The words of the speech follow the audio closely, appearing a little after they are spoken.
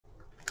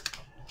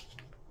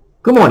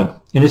Good morning.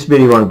 In this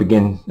video, I want to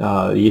begin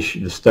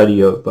the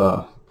study of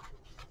the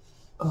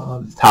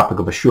topic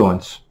of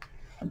assurance.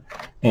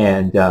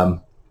 And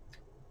at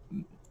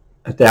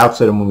the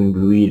outset, I'm going to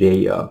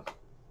read a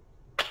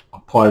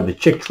part of the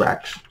Chick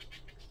tracts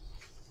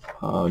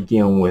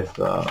dealing with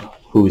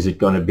who is it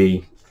going to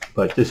be.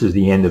 But this is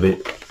the end of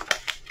it.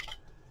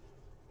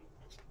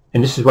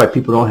 And this is why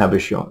people don't have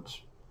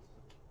assurance.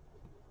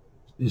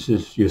 This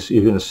is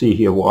you're going to see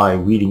here why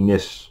reading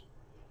this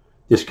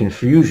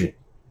confusion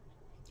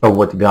of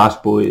what the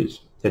gospel is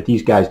that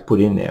these guys put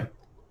in there.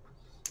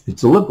 It's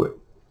deliberate.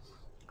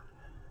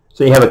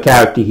 So you have a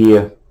character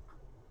here.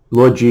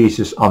 Lord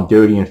Jesus, I'm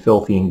dirty and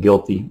filthy and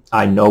guilty.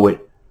 I know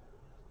it.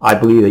 I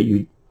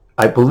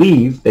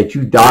believe that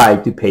you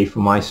died to pay for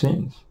my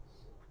sins.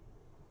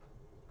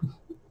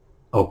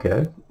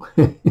 Okay.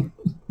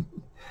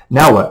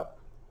 Now what?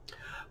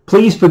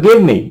 Please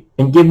forgive me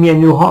and give me a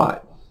new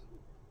heart.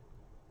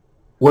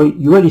 Well,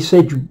 you already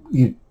said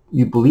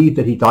you believe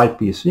that he died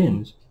for your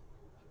sins.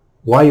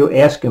 Why you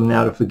ask him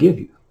now to forgive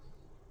you?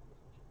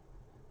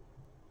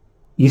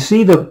 You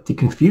see the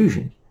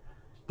confusion.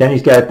 Then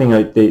he's got a thing,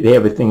 they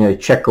have a thing, a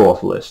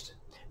check-off list.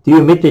 Do you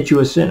admit that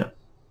you're a sinner?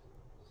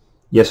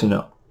 Yes or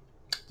no?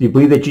 Do you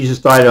believe that Jesus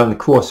died on the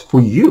cross for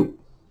you?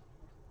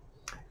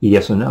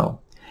 Yes or no?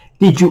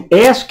 Did you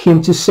ask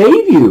him to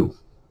save you?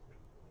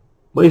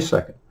 Wait a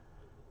second.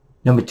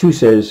 Number 2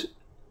 says,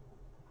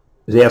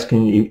 is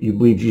asking you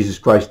believe Jesus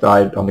Christ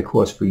died on the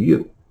cross for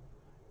you.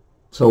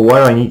 So why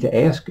do I need to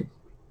ask him?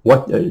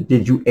 What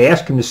did you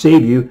ask him to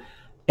save you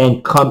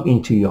and come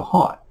into your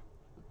heart?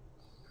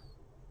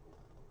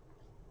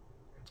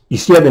 You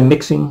see how they're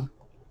mixing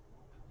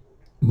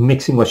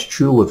what's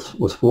true with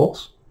what's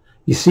false?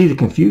 You see the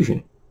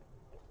confusion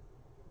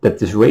that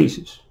this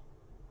raises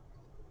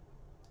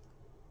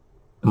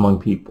among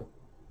people.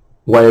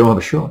 Why they don't have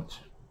assurance?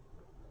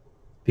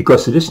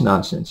 Because of this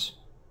nonsense.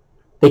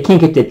 They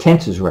can't get their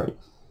tenses right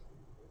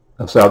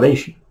of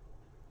salvation.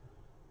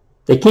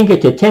 They can't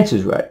get their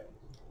tenses right.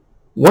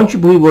 Once you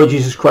believe Lord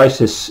Jesus Christ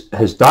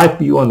has died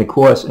for you on the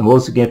cross and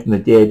rose again from the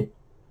dead,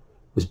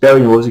 was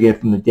buried and rose again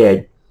from the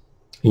dead,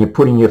 and you're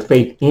putting your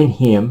faith in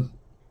him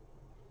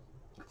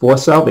for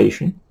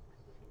salvation,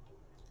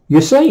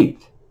 you're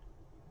saved.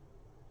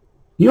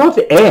 You don't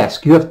have to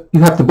ask. You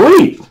have to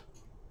believe.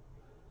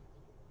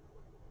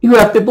 You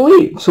have to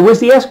believe. So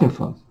where's the asking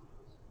from?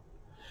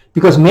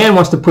 Because man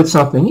wants to put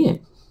something in.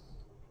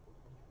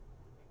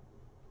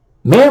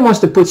 Man wants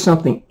to put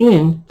something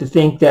in to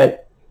think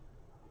that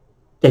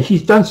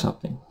he's done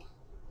something.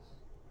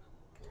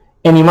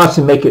 And he wants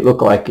to make it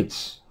look like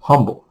it's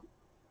humble.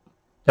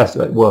 That's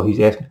right. Well, he's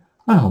asking,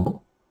 not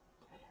humble.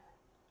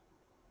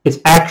 It's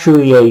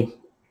actually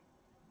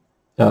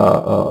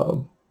a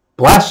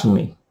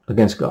blasphemy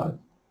against God.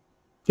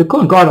 You're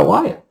calling God a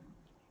liar.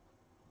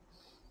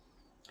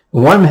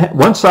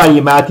 One side of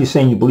your mouth, you're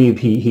saying you believe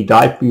he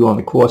died for you on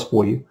the cross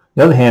for you.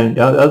 The other hand,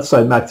 the other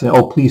side of your mouth, you're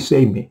saying, oh, please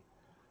save me.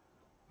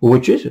 Well,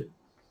 which is it?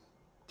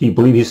 Do you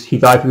believe he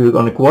died for you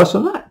on the cross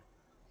or not?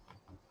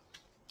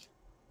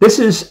 This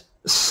is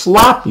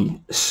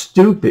sloppy,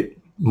 stupid,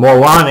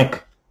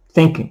 moronic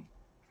thinking.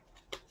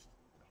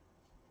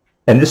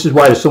 And this is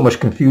why there's so much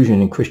confusion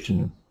in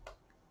Christendom.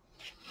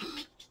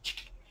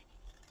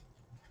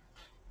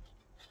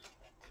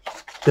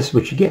 This is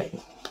what you get.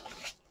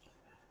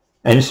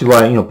 And this is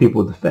why,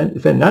 people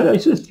defend. Now,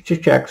 this is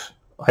checks.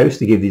 I used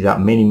to give these out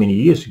many, many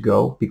years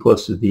ago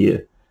because of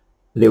they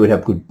would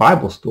have good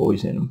Bible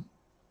stories in them.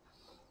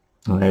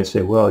 And they'd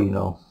say, well,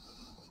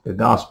 the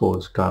gospel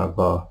is kind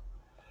of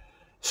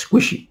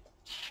squishy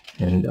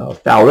and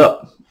fouled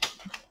up.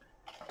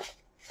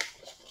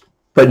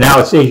 But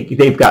now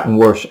they've gotten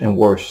worse and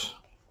worse.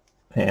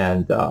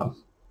 And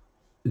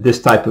this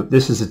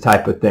is the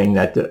type of thing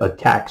that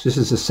attacks. This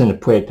is a sin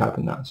of prayer type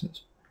of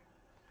nonsense.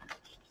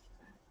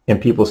 And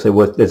people say,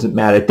 well, it doesn't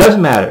matter. It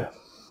doesn't matter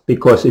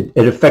because it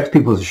affects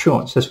people's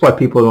assurance. That's why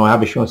people don't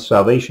have assurance of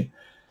salvation.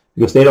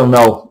 Because they don't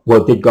know,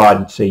 well, did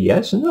God say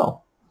yes or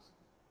no?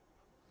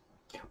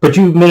 But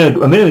a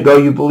minute ago,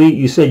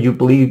 you said you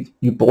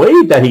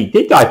believed that he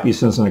did die for your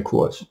sins on the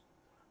cross.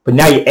 But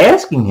now you're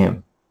asking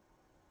him.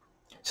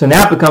 So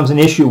now it becomes an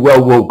issue,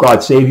 well, will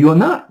God save you or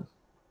not?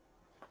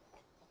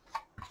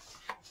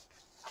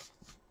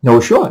 No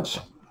assurance.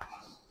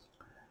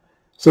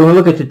 So when we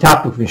look at the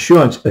topic of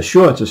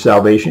assurance of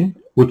salvation,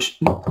 which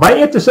right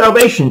after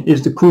salvation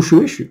is the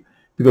crucial issue.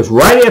 Because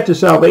right after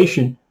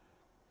salvation,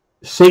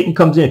 Satan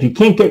comes in. If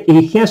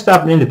he can't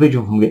stop an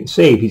individual from getting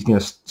saved, he's going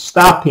to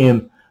stop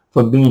him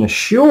from being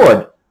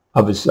assured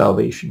of his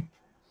salvation.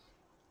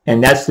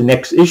 And that's the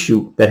next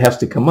issue that has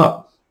to come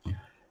up.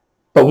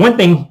 But one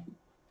thing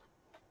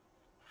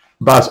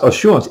about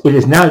assurance, it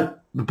is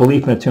not the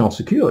belief in eternal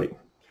security.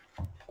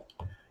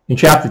 In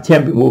chapter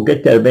 10, we'll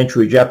get that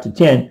eventually, chapter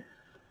 10,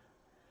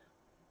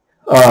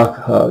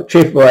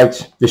 Schaeffer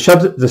writes,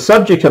 the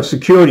subject of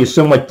security is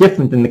somewhat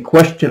different than the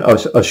question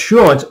of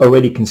assurance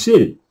already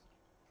considered.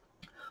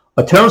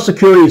 Eternal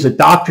security is a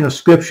doctrine of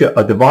Scripture,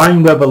 a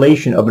divine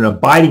revelation of an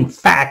abiding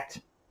fact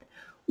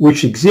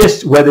which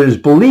exists whether it is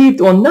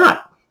believed or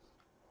not.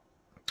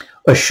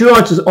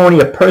 Assurance is only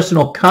a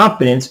personal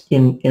confidence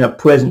in a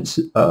present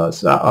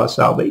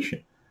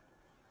salvation.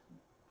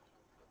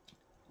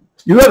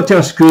 You have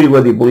eternal security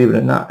whether you believe it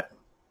or not.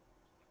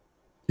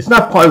 It's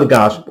not part of the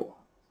gospel.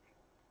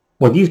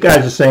 What these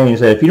guys are saying is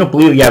that if you don't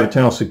believe you have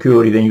eternal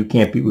security, then you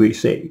can't be really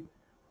saved.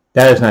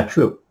 That is not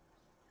true.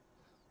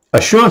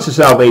 Assurance of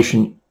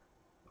salvation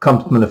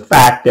comes from the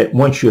fact that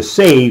once you're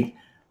saved,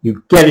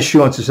 you get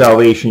assurance of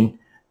salvation.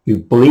 You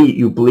believe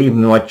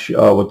in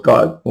what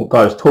God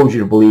has told you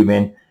to believe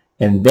in,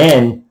 and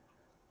then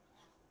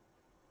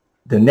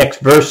the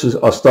next verses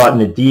are starting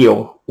to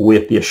deal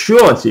with the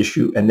assurance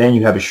issue, and then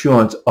you have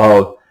assurance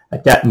of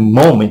at that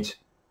moment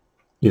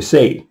you're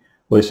saved.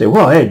 Where they say,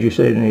 well, Ed, you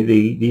said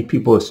these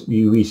people,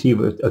 you receive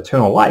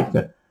eternal life.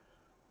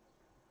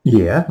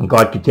 Yeah, and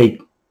God could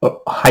take,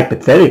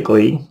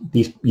 hypothetically,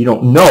 you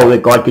don't know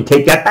that God could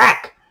take that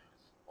back.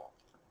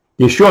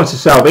 The assurance of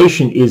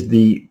salvation is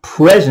the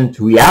present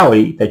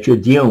reality that you're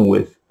dealing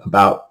with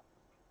about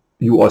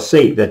you are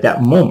saved at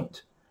that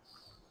moment.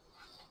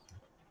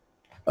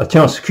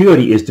 Eternal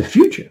security is the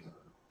future.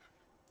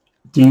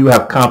 Do you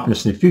have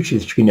confidence in the future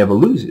that you can never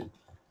lose it?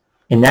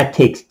 And that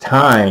takes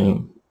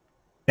time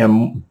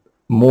and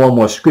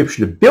more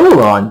scripture to build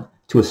on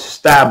to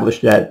establish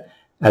that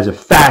as a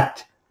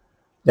fact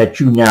that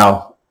you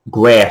now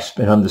grasp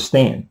and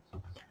understand.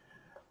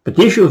 But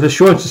the issue of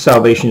assurance of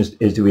salvation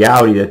is the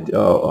reality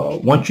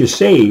that once you're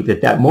saved at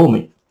that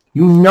moment,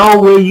 you know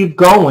where you're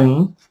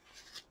going.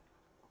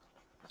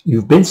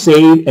 You've been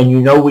saved and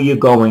you know where you're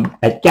going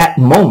at that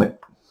moment.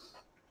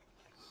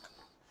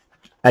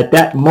 At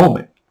that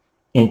moment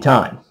in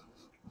time.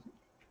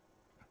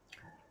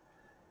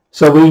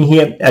 So we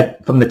hear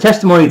from the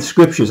testimony of the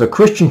scriptures, a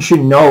Christian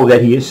should know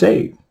that he is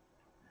saved.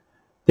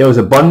 There is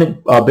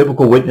abundant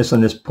biblical witness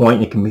on this point,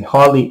 and it can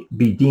hardly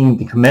be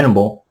deemed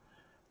commendable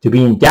to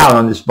be in doubt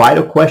on this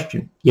vital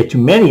question. Yet to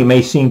many it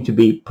may seem to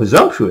be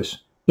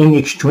presumptuous in the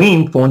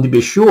extreme for one to be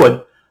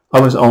assured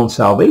of his own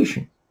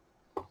salvation.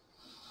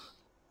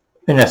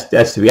 And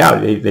that's the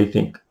reality. They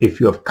think if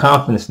you have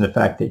confidence in the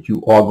fact that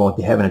you are going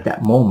to heaven at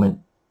that moment,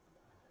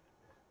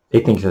 they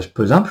think that's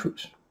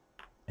presumptuous.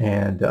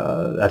 And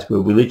that's where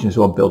religions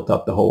all built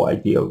up the whole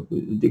idea of,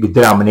 the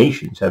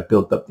denominations have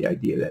built up the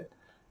idea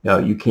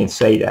that you can't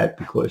say that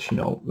because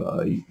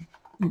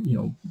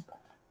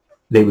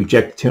they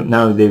reject,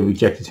 not only they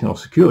reject eternal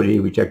security, they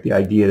reject the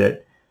idea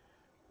that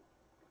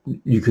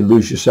you can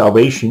lose your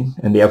salvation,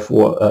 and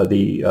therefore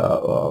the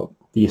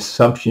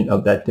assumption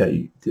of that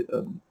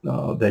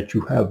that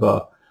you have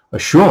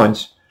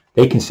assurance,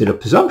 they consider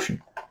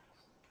presumption,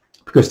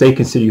 because they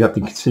consider you have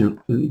to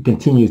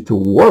continue to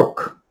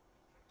work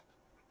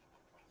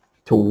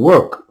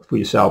for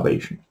your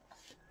salvation.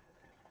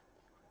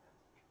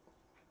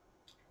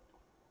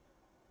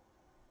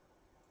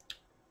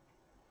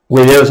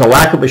 Where there is a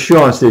lack of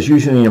assurance, there's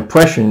usually an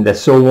impression that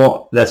so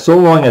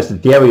long as the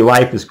daily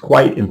life is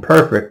quite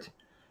imperfect,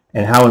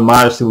 and how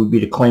immodest it would be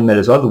to claim that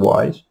is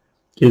otherwise,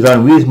 it is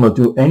unreasonable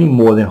to do any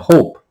more than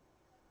hope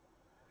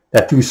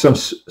that through some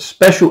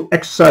special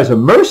exercise of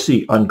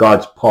mercy on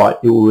God's part,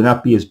 it will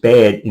not be as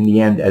bad in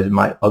the end as it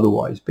might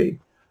otherwise be.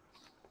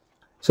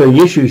 So the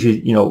issue is,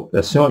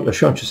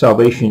 assurance of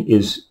salvation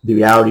is the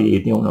reality,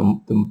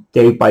 the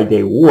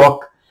day-by-day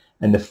walk,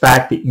 and the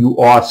fact that you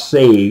are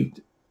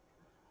saved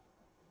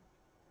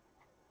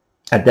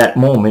at that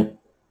moment.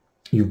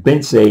 You've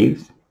been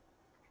saved,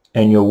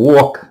 and your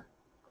walk,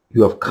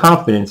 you have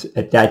confidence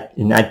in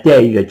that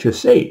day that you're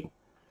saved.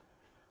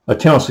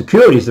 Eternal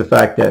security is the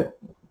fact that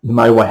no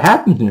matter what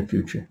happens in the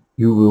future,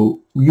 you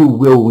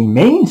will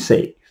remain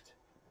saved.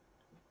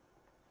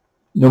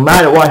 No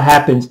matter what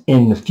happens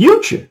in the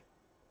future,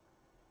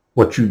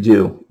 what you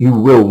do, you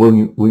will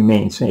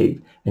remain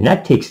saved. And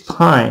that takes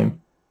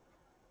time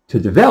to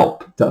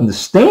develop the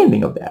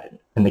understanding of that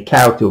and the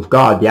character of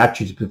God, the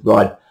attributes of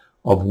God,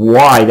 of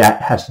why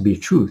that has to be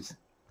truth.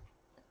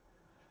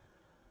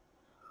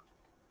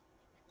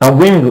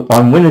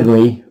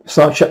 Unwittingly,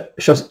 such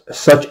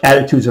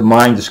attitudes of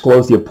mind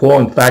disclose the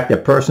appalling fact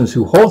that persons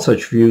who hold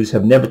such views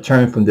have never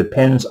turned from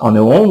dependence on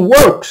their own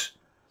works.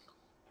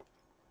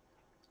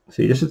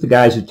 See, this is the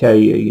guys who tell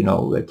you,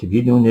 that if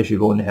you're doing this, you're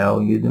going to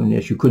hell. You're doing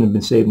this, you couldn't have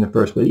been saved in the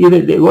first place.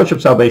 Either the Lordship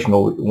of salvation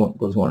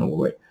goes one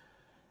way.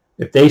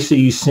 If they see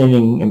you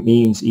sinning, it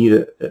means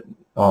either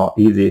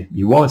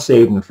you weren't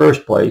saved in the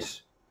first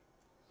place,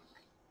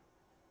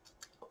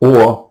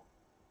 or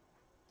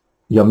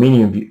the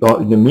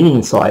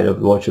meaning side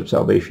of the Lordship of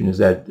salvation is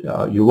that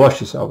you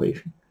lost your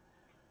salvation.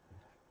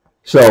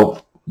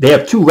 So they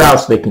have two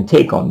routes they can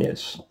take on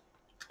this,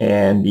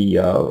 and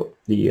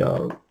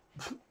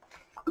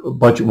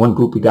one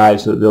group of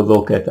guys, they'll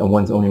look at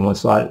only one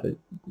side of it,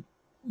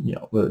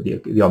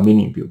 the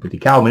Arminian view. But the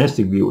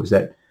Calvinistic view is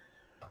that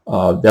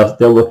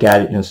they'll look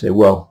at it and say,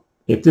 well,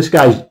 if this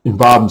guy's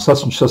involved in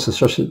such and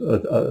such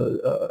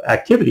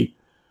activity,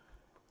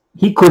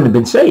 he couldn't have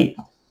been saved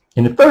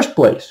in the first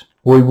place,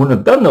 or he wouldn't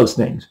have done those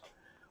things.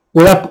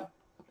 Well,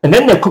 and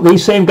then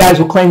these same guys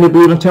will claim they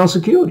believe in eternal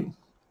security.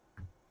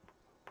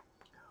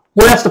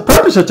 Well, that's the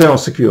purpose of eternal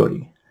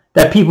security.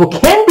 that people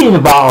can be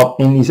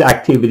involved in these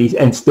activities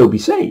and still be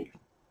saved.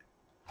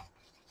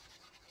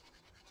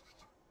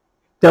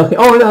 They'll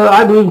think, oh, no,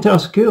 I believe in eternal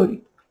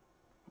security.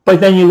 But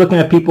then you're looking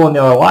at people in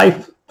their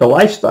life, the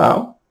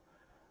lifestyle,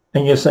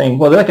 and you're saying,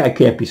 well, that guy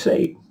can't be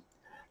saved.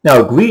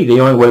 Now, agree, the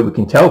only way we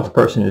can tell if a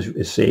person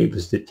is saved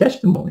is the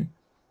testimony.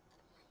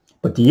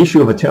 But the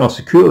issue of eternal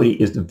security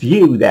is the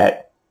view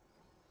that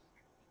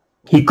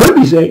he could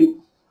be saved.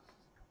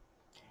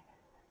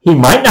 He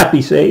might not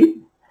be saved.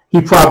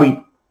 He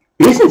probably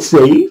isn't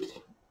saved,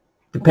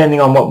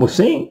 depending on what we're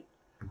seeing.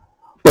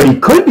 But he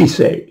could be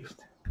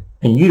saved,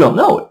 and you don't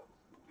know it.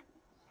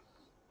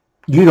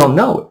 You don't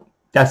know it.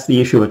 That's the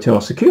issue of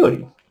eternal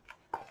security.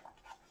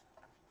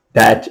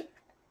 That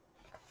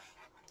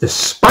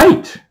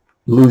despite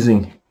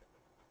losing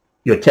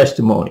your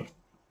testimony,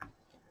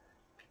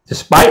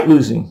 despite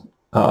losing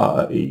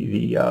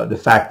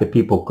the fact that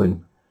people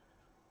can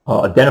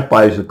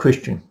identify as a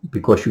Christian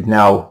because you've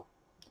now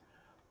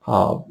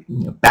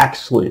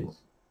backslid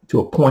to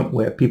a point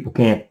where people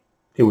can't,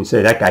 they would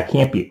say that guy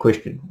can't be a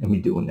Christian and be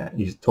doing that.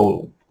 He's a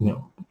total,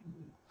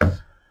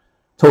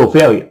 total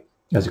failure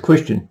as a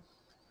Christian.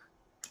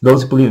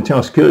 Those who believe in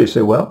eternal security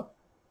say, well,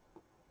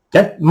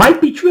 that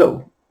might be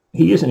true.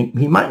 He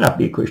might not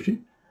be a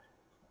Christian.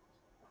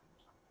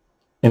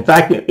 In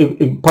fact,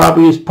 it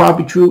probably is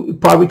true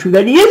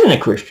that he isn't a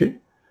Christian.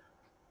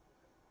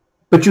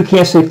 But you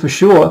can't say for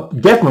sure,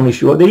 definitely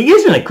sure, that he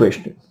isn't a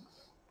Christian.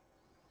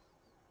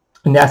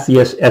 And that's the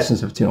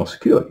essence of eternal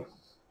security.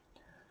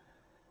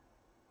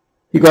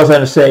 He goes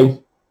on to say,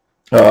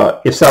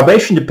 if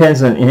salvation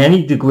depends in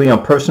any degree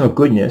on personal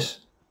goodness,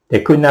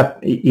 there could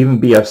not even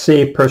be a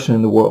saved person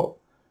in the world.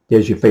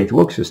 There's your faith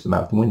works system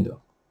out the window.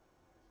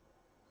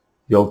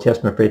 The Old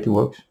Testament faith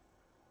works.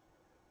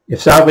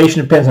 If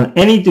salvation depends on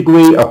any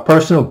degree of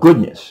personal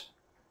goodness,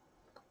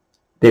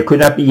 there could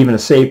not be even a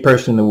saved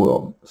person in the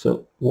world.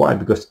 So why?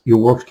 Because your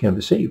works can't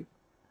be saved.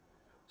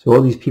 So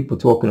all these people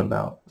talking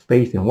about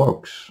faith and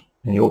works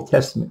in the Old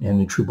Testament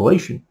and the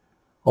tribulation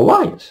are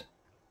liars.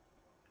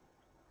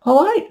 Are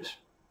liars.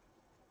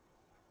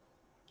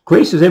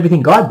 Grace is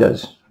everything God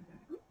does.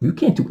 You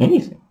can't do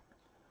anything.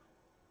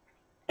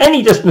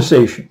 Any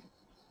dispensation.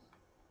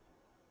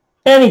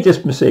 Any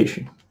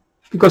dispensation.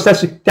 Because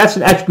that's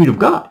an attribute of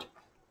God.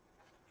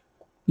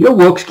 Your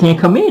works can't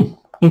come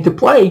into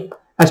play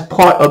as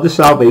part of the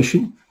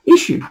salvation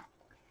issue.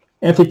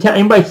 And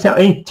if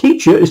any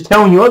teacher is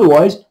telling you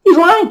otherwise, he's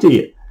lying to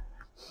you.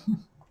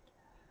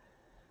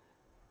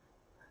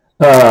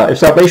 If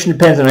salvation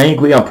depends on any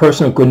degree on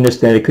personal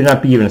goodness, then it could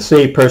not be even a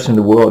saved person in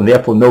the world, and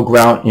therefore no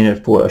ground in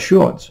it for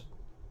assurance.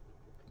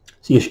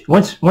 See,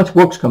 once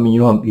works come in,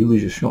 you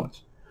lose your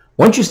assurance.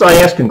 Once you start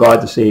asking God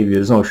to save you,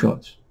 there's no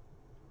assurance.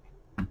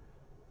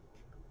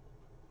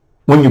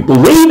 When you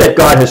believe that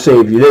God has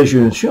saved you, there's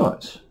your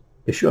assurance,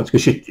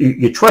 because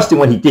you're trusting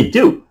what he did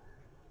do.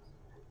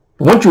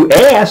 But once you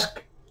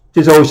ask,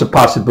 there's always a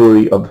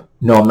possibility of,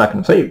 no, I'm not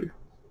going to save you.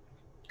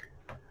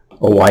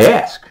 Or why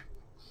ask?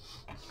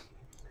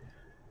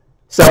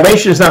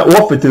 Salvation is not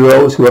offered to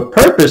those who have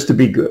purpose to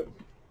be good.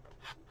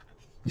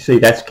 You see,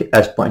 that's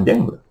blind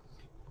dangler.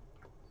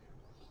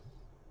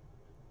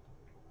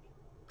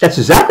 That's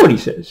exactly what he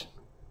says.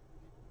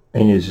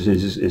 In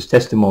his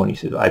testimony, he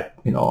says,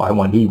 he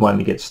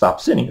wanted to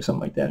stop sinning or something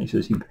like that. And he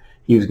says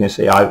he was going to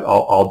say,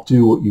 I'll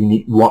do what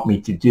you want me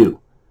to do.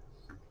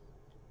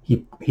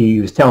 He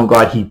was telling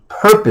God he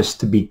purposed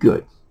to be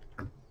good.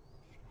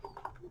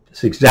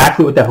 That's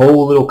exactly what that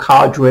whole little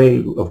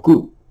cadre of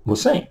group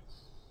was saying.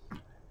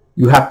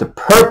 You have to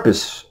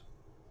purpose,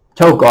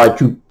 tell God,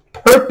 you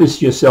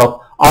purpose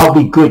yourself, I'll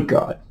be good,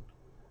 God,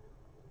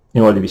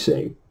 in order to be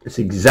saved. That's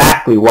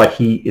exactly what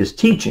he is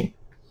teaching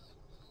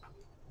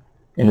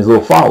in his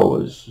little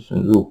followers, in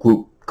his little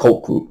group,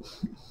 cult group.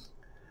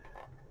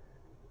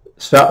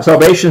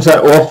 Salvation is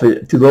not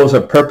offered to those who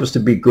have purpose to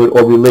be good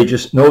or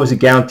religious, nor is it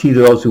guaranteed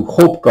to those who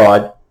hope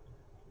God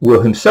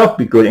will himself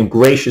be good and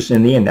gracious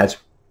in the end. That's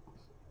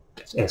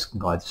asking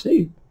God to save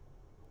you.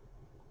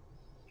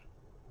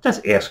 That's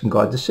asking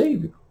God to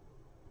save you.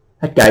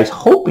 That guy's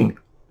hoping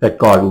that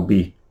God will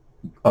be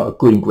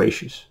good and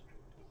gracious.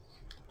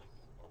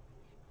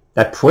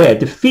 That prayer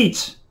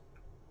defeats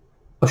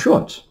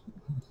assurance.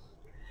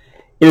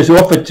 It is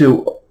offered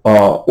to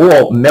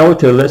all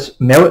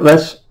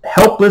meritless,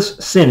 helpless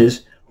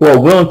sinners who are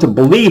willing to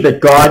believe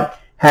that God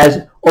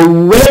has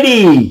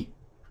already,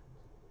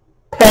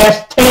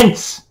 past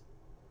tense,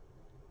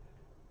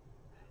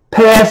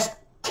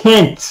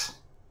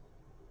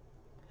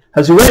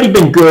 has already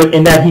been good,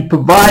 and that he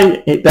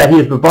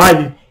has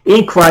provided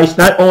in Christ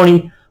not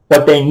only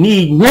what they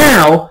need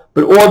now,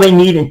 but all they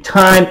need in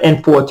time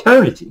and for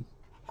eternity.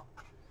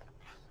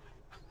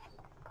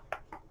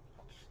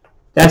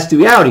 That's the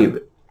reality of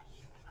it.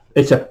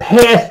 It's a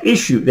past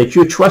issue that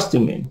you're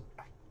trusting in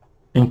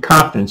and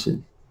confidence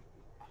in.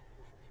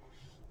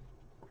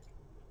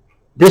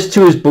 This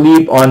too is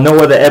believed on no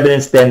other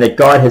evidence than that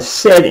God has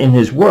said in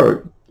his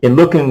word. In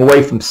looking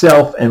away from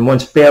self and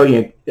one's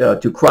failure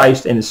to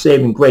Christ and his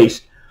saving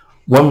grace,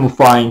 one will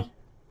find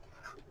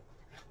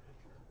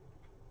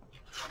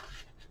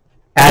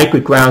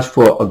adequate grounds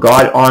for a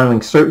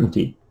God-honoring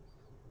certainty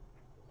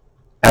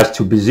as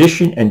to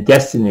position and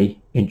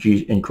destiny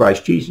in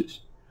Christ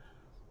Jesus.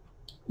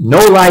 No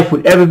life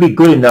would ever be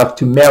good enough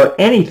to merit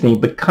anything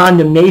but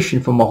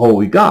condemnation from a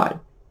holy God,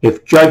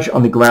 if judged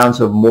on the grounds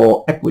of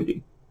moral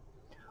equity.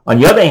 On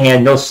the other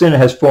hand, no sinner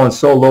has fallen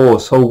so low or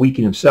so weak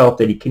in himself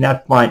that he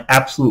cannot find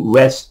absolute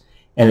rest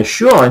and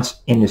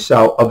assurance in his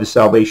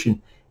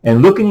salvation,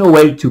 and looking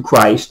away to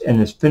Christ and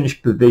his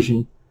finished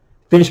provisions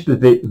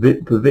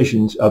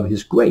of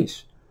his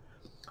grace.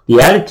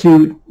 The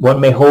attitude one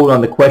may hold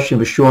on the question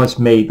of assurance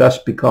may thus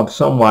become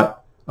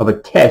somewhat of a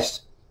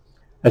test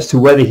as to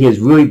whether he has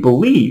really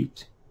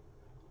believed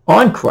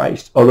on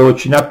Christ, although it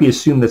should not be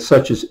assumed that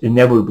such is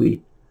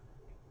inevitably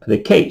the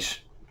case.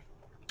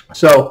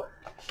 So,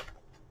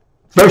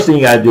 first thing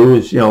you got to do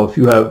is, if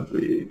you have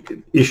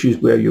issues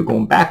where you're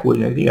going backward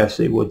and everything, you got to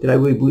say, well, did I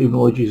really believe in the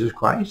Lord Jesus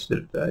Christ?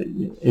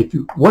 If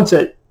you once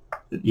that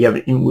you have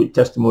an inward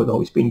testimony of the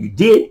Holy Spirit, you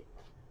did,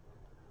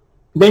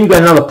 then you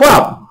got another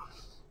problem.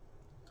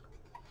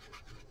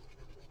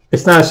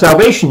 It's not a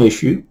salvation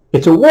issue;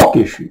 it's a walk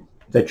issue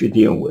that you're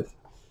dealing with.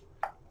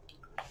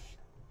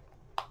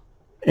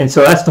 And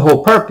so that's the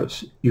whole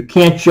purpose. You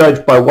can't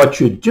judge by what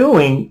you're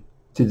doing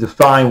to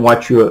define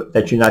that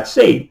you're not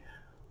saved.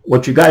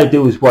 What you got to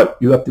do is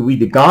you have to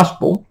read the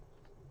gospel.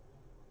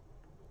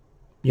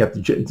 You have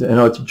to, in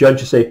order to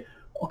judge, to say,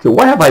 okay,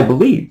 what have I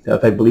believed?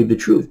 Have I believed the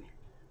truth?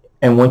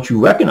 And once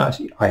you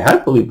recognize, I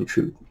have believed the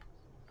truth.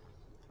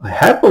 I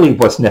have believed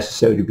what's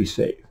necessary to be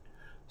saved.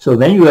 So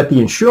then you have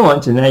the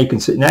insurance, and now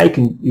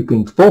you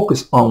can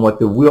focus on what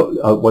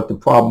the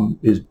problem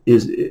is.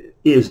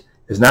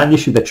 It's not an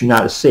issue that you're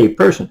not a saved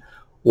person.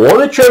 All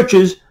the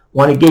churches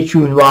want to get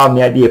you involved in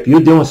the idea if you're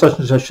doing such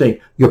and such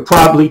thing, you're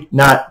probably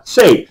not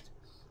saved.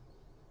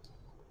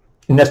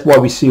 And that's why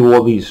we see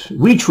all these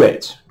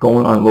retreads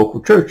going on in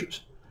local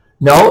churches.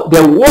 No,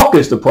 their walk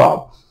is the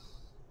problem.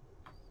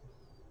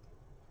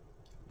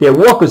 Their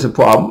walk is the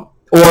problem.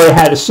 Or they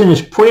had a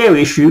sinner's prayer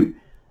issue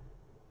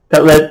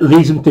that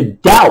leads them to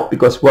doubt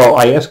because, well,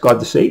 I asked God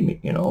to save me,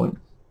 and I don't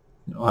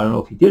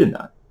know if he did or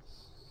not.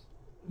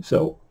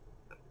 So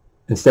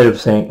instead of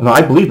saying, no,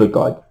 I believe that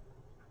God,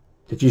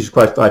 that Jesus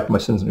Christ died for my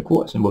sins on the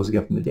cross and rose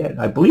again from the dead.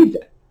 I believe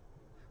that.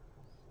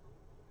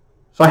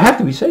 So I have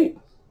to be saved.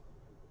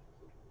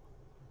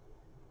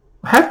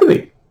 I have to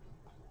be.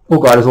 Well,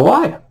 God is a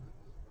liar.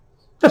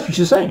 That's what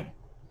she's saying.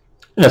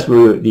 And that's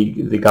where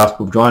the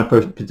Gospel of John,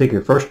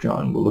 particularly 1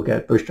 John, we'll look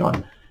at 1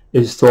 John,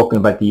 is talking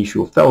about the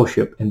issue of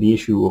fellowship and the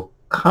issue of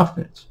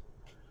confidence,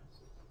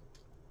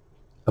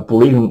 of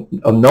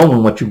believing, of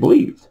knowing what you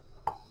believed.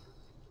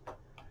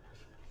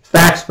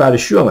 Facts about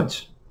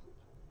assurance.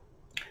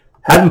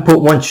 Having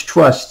put one's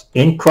trust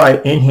in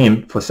Christ, in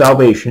him for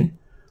salvation,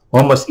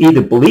 one must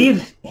either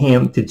believe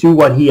him to do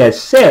what he has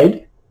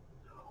said,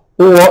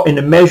 or in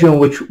the measure in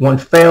which one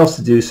fails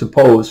to do,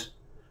 suppose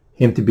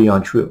him to be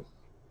untrue.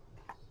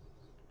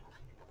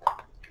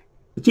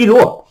 It's either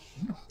or.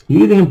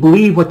 You either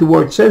believe what the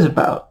Word says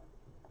about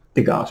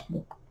the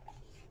gospel,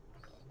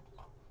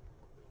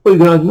 or you're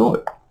going to ignore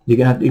it. You're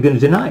going to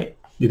deny it.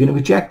 You're going to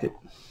reject it.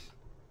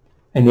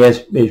 And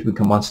there's where you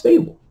become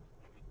unstable.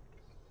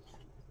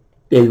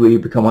 There's where you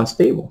become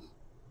unstable.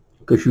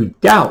 Because you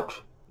doubt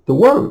the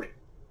Word.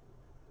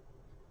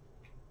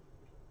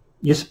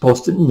 You're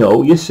supposed to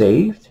know you're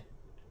saved.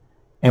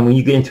 And when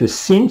you get into a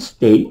sin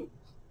state,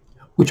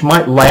 which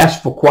might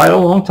last for quite a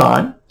long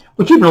time,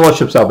 which even the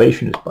Lordship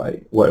salvation is,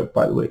 by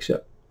the way,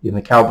 except in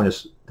the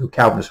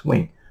Calvinist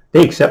wing,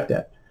 they accept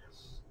that.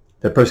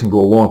 That person can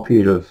go a long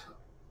period of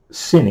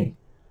sinning,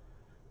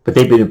 but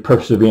they've been in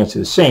perseverance to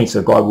the saints,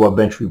 so God will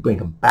eventually bring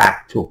them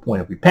back to a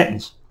point of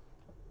repentance.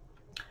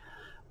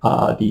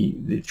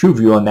 The true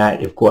view on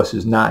that, of course,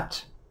 is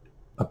not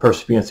a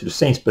perseverance to the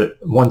saints, but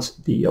once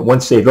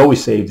saved,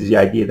 always saved is the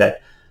idea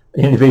that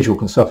an individual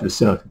can suffer the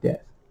sin unto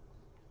death.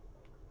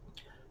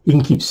 He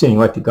can keep sinning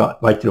right to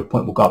the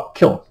point where God will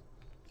kill him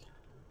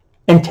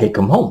and take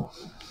him home.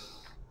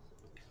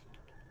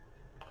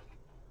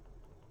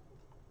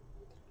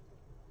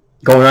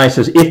 Going on, it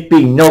says, if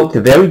being note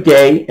the very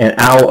day and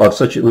hour of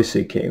such, let's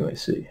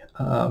see.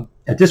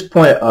 At this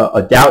point,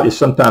 a doubt is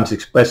sometimes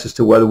expressed as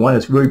to whether one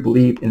has really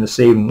believed in the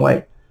saving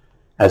way.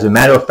 As a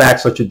matter of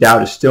fact, such a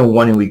doubt is still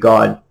one in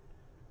regard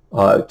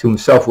to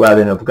himself rather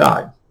than of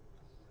God.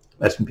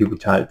 That's when people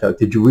try to tell,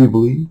 did you really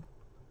believe?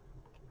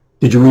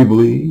 Did you really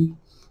believe?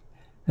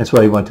 That's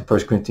why he went to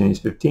 1 Corinthians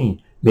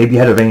 15. Maybe you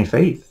had a vain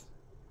faith.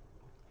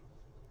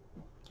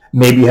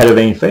 Maybe you had a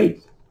vain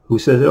faith. Who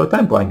says it all the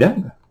time? Brian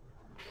Denver.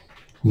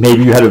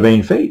 Maybe you had a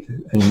vain faith.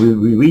 And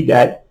we read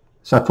that.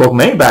 It's not talking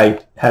about anybody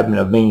having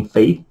a vain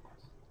faith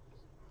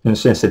in the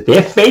sense that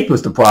their faith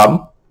was the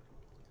problem.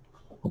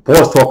 What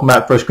Paul's talking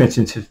about 1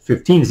 Corinthians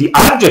 15 is the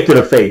object of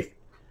the faith.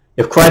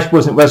 If Christ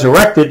wasn't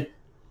resurrected,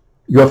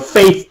 your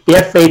faith,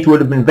 their faith would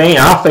have been vain.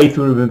 Our faith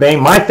would have been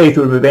vain. My faith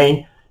would have been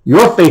vain.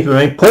 Your faith would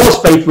have been vain.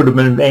 Paul's faith would have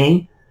been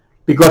vain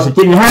because it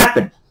didn't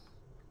happen.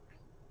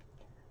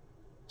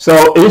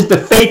 So it is the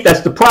faith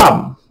that's the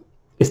problem.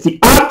 It's the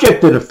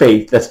object of the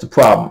faith that's the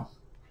problem.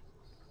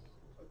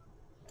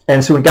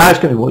 And so when God's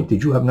coming, well,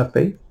 did you have enough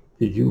faith?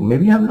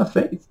 Maybe you have enough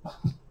faith.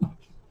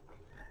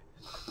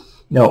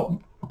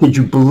 No. Did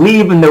you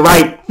believe in the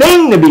right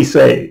thing to be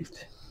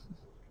saved?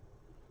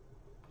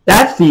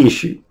 That's the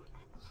issue.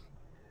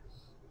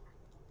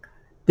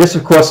 This,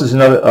 of course, is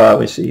another,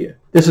 let's see here.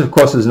 This, of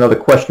course, is another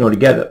question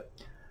altogether.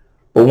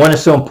 But one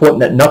is so important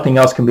that nothing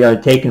else can be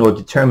undertaken or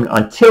determined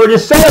until it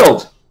is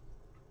settled.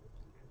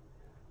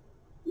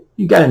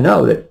 You got to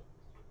know that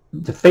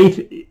the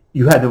faith,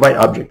 you had the right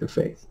object of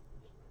faith.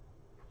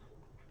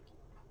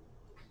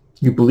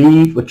 You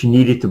believed what you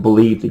needed to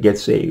believe to get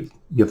saved.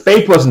 Your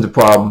faith wasn't the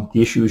problem.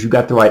 The issue is you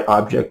got the right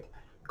object.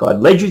 God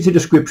led you to the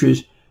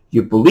scriptures.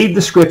 You believed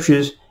the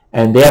scriptures,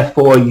 and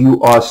therefore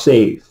you are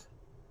saved.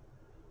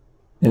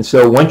 And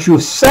so once you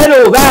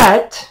settle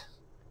that,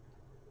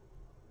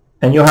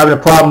 and you're having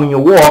a problem in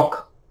your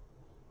walk,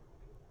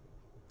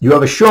 you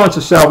have assurance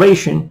of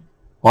salvation.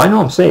 Well, I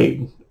know I'm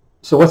saved.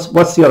 So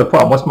what's the other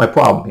problem? What's my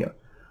problem here?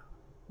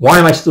 Why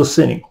am I still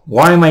sinning?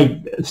 Why am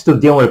I still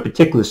dealing with a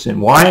particular sin?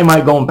 Why am I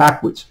going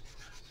backwards?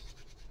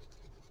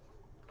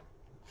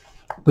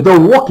 But those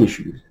are walk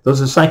issues.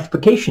 Those are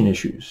sanctification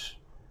issues,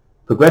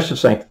 progressive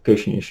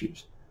sanctification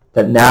issues,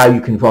 that now you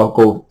can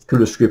go through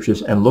the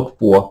scriptures and look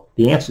for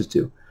the answers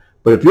to.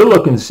 But if you're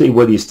looking to see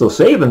whether you're still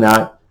saved or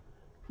not,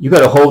 you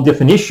got a whole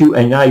different issue,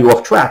 and now you're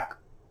off track.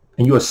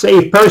 And you're a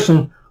saved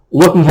person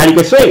looking how to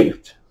get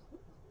saved,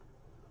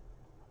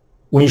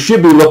 when you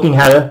should be looking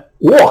how to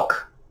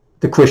walk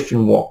the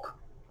Christian walk.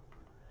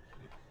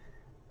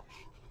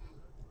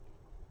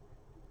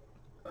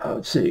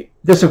 Let's see.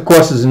 This, of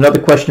course, is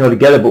another question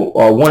altogether, but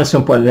one is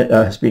simple that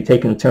has to be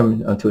taken and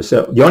determined unto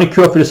itself. The only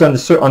cure for this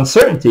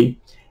uncertainty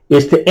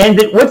is to end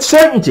it with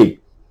certainty.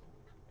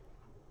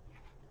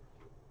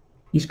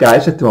 These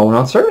guys are throwing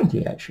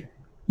uncertainty at you.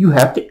 You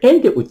have to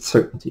end it with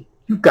certainty.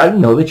 You've got to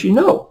know that you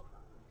know,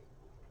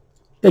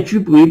 that you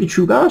believe the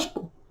true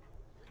gospel.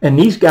 And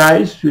these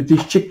guys with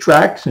these chick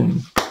tracts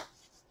and,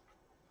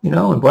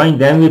 and Brian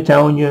Denver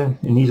telling you,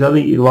 and these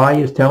other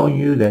liars telling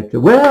you that,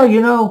 well,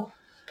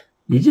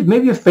 you did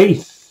maybe your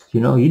faith,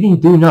 you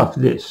didn't do enough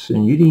of this,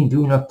 and you didn't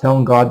do enough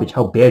telling God that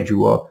how bad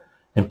you are,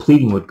 and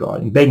pleading with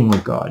God, and begging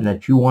with God, and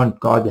that you want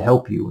God to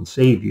help you and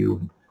save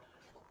you,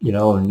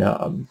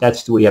 and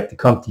that's the way you have to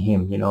come to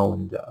Him,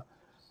 and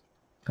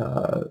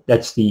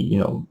that's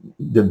the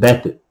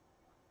method.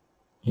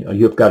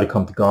 You've got to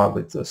come to God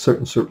with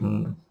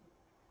certain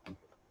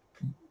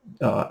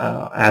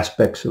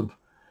aspects of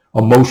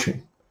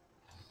emotion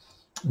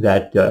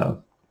that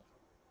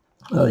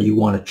you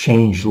want to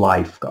change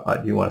life,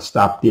 God. You want to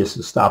stop this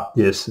and stop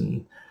this,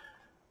 and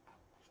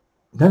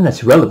then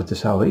that's relevant to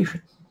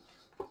salvation.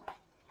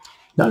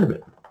 None of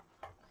it.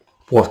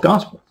 Fourth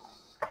gospel.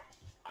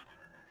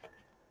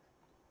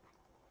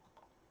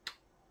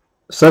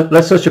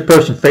 Let such a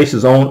person face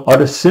his own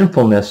utter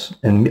sinfulness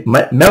and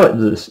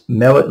meritlessness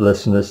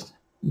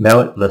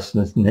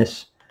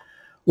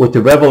with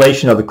the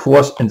revelation of the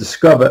cross, and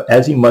discover,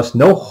 as he must,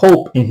 no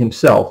hope in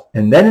himself,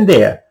 and then and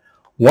there,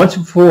 once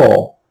and for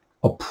all,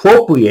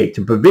 appropriate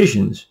the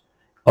provisions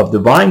of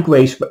divine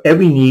grace for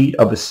every need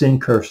of a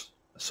sin-cursed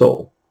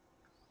soul.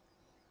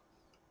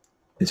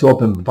 It's all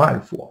been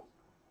provided for.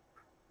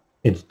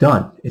 It's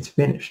done. It's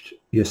finished.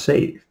 You're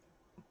saved.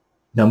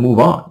 Now move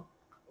on.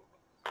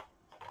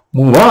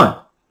 Move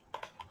on.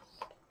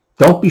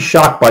 Don't be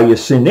shocked by your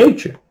sin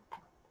nature.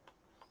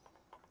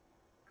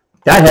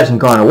 That hasn't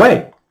gone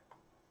away.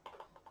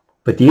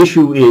 But the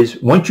issue is,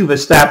 once you've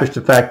established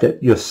the fact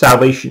that your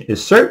salvation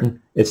is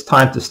certain, it's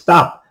time to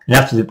stop. And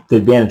that's the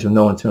advantage of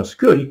no internal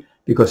security,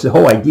 because the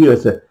whole idea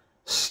is to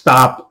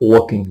stop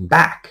walking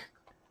back.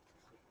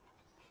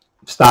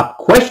 Stop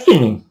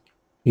questioning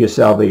your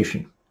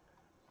salvation.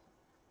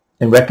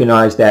 And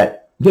recognize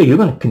that, yeah, you're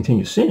going to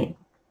continue sinning.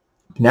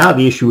 Now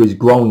the issue is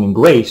growing in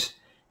grace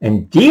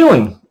and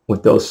dealing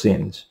with those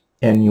sins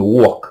and your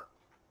walk.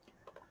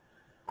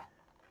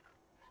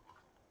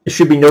 It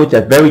should be noted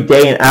that very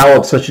day and hour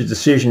of such a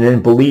decision,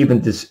 and believe in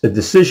the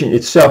decision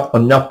itself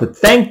enough to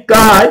thank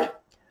God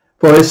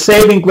for His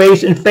saving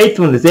grace and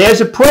faithfulness.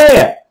 There's a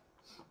prayer.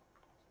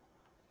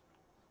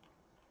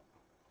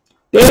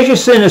 There's your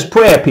sinner's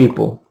prayer,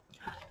 people.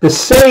 The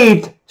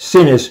saved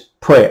sinner's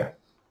prayer.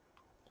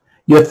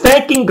 You're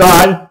thanking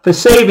God for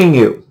saving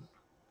you.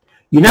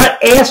 You're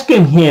not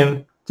asking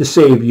Him to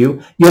save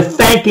you. You're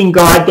thanking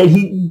God that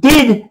He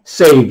did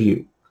save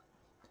you.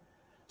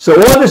 So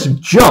all this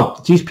junk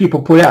that these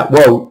people put out,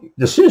 well,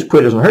 the sinner's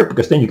prayer doesn't hurt,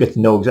 because then you get to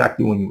know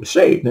exactly when you were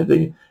saved.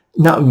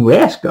 Not when you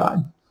ask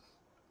God.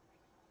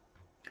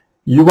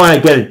 You want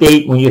to get a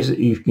date when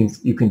you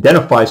can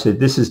identify, say,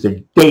 this is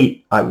the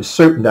date I was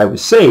certain I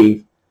was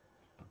saved,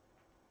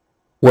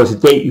 was a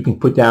date you can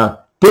put down.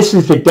 This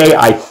is the day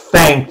I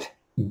thanked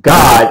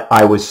God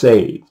I was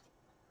saved.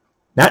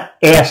 Not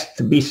asked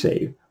to be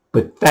saved,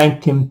 but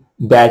thanked Him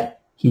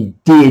that He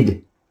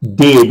did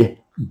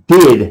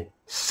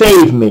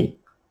save me.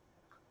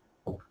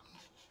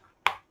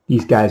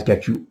 These guys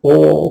got you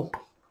all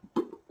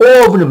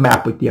over the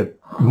map with their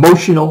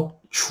emotional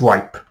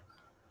tripe.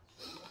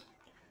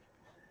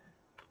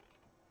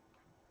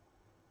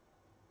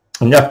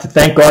 enough to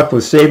thank God for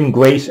saving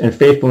grace and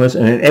faithfulness,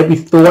 and in every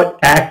thought,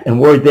 act, and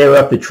word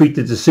thereof to treat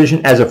the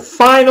decision as a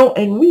final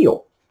and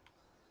real.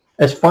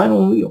 As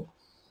final and real.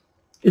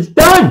 It's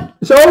done.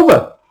 It's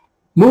over.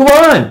 Move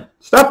on.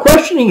 Stop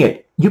questioning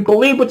it. You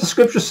believe what the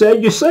scripture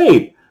said, you're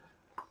saved.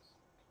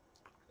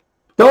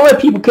 Don't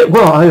let people get,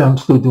 well, I'm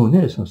still doing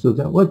this, I'm still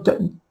doing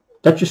that.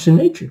 That's just in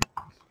nature.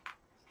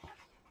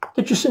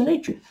 That's just in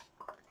nature.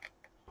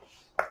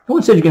 No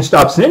one said you can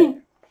stop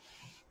sinning.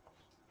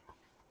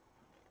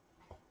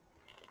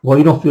 Well,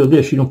 you don't feel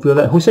this, you don't feel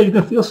that. Who said you're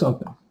going to feel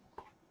something?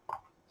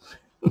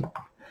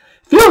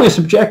 Feeling is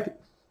subjective.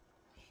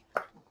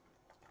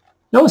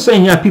 No one's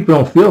saying people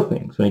don't feel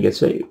things when they get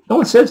saved. No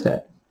one says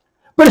that.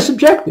 But it's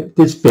subjective.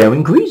 There's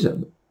varying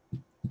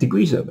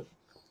degrees of it.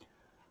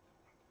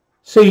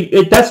 So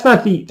that's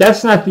not the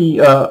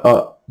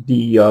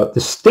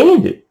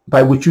standard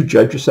by which you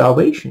judge your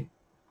salvation.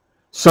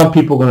 Some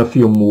people are going to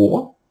feel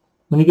more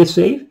when they get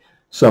saved.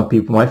 Some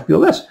people might feel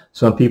less.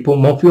 Some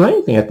people won't feel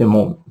anything at the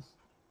moment.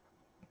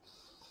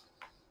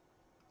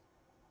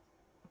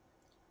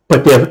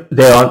 But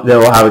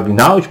they'll have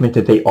acknowledgement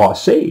that they are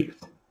saved.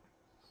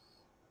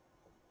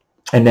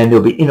 And then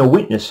there'll be inner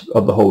witness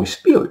of the Holy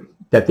Spirit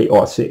that they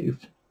are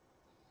saved.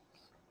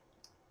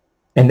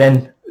 And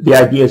then the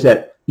idea is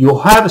that you'll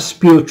have a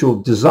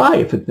spiritual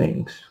desire for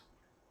things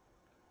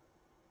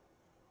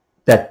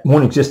that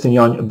won't exist in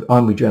the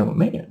unregenerate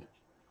man.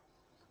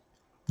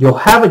 You'll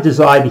have a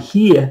desire to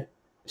hear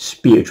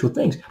spiritual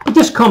things. But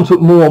this comes with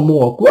more and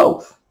more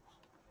growth.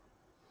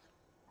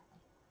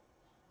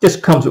 This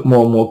comes with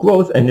more and more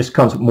growth, and this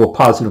comes with more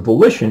positive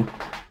volition.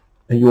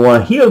 And you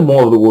want to hear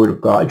more of the Word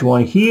of God. You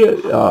want to hear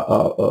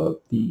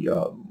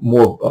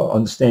more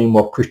understanding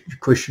more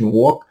Christian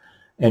walk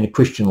and the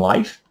Christian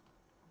life,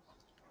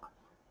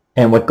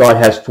 and what God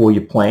has for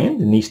you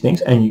planned, and these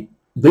things. And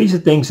these are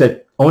things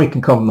that only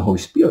can come from the Holy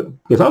Spirit,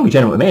 because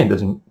unregenerate man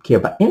doesn't care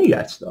about any of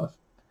that stuff.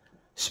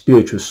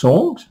 Spiritual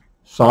songs,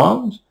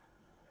 psalms,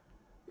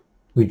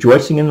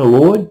 rejoicing in the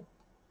Lord,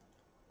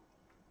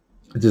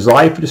 a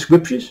desire for the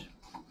Scriptures.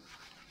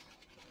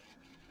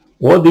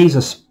 All these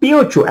are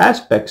spiritual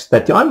aspects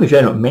that the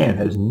unregenerate man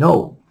has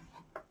no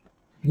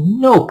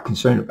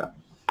concern about.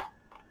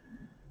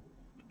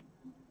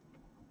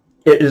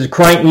 It is a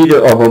crying need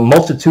of a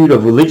multitude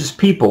of religious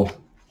people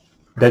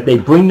that they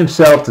bring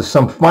themselves to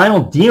some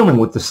final dealing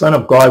with the Son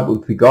of God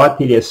with regard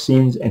to their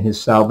sins and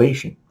his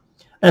salvation.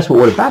 And that's what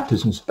water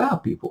baptism is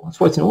about, people. That's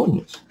why it's an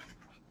ordinance.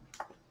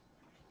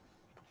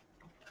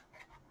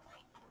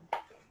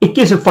 It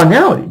gives a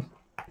finality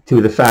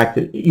to the fact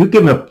that you're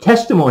giving a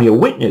testimony, a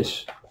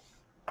witness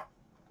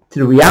to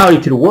the reality,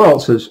 to the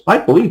world, says, I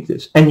believe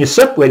this. And you're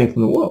separating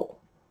from the world.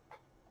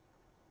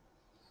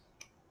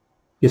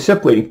 You're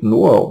separating from the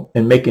world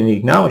and making the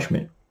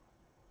acknowledgement.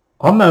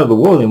 I'm not of the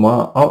world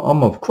anymore.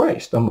 I'm of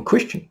Christ. I'm a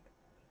Christian.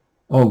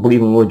 I believe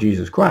in the Lord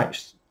Jesus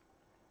Christ.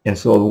 And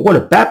so the water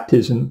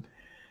baptism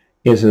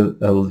is a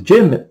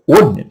legitimate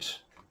ordinance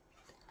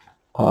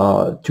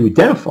to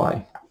identify,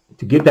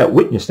 to give that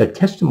witness, that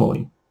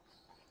testimony.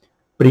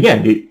 But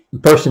again, the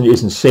person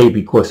isn't saved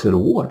because of the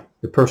water.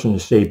 The person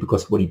is saved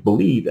because of what he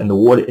believed, and the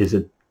water is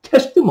a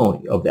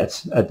testimony of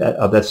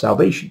that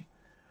salvation.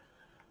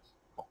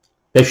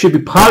 They should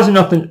be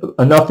positive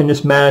enough in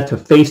this matter to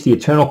face the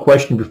eternal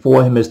question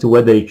before him as to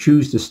whether they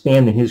choose to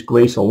stand in his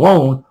grace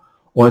alone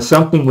or in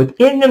something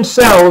within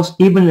themselves,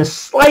 even the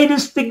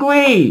slightest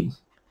degree.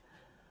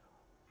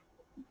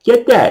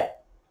 Get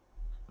that.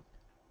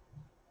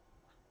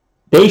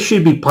 They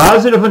should be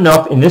positive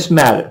enough in this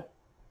matter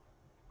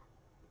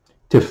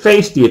to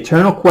face the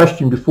eternal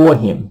question before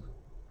him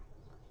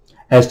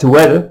as to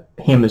whether,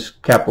 him is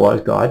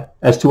capitalized God,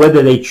 as to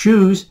whether they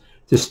choose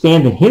to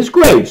stand in his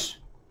grace.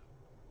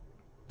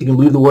 You can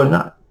believe the word or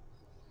not.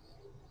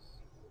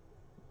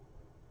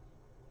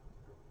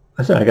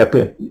 I said, I got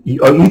to.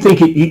 You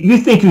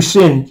think you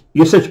sinned?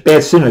 You're such a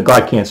bad sinner,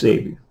 God can't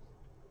save you.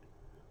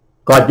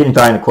 God didn't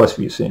die on the cross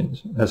for your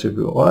sins. That's a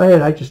good.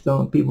 Well, I just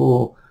don't.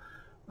 People,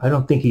 I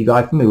don't think he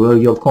died for me. Well,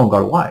 you're calling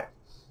God a liar.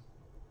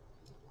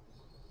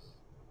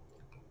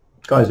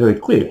 God is very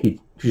clear.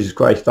 Jesus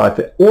Christ died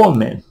for all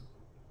men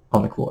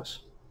on the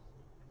cross.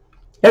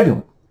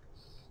 Everyone,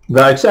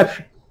 without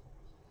exception.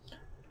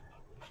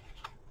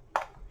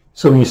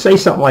 So when you say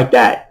something like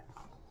that,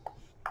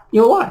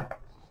 you're a liar.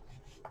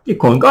 You're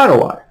calling God a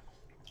liar.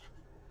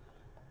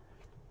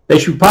 They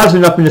should be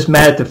positive enough in this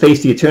matter to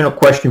face the eternal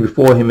question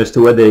before him as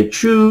to whether they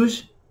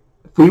choose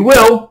free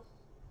will.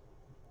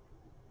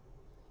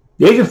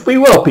 There's your free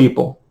will,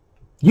 people.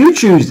 You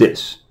choose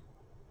this.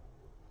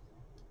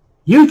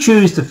 You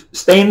choose to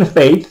stay in the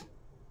faith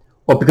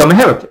or become a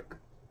heretic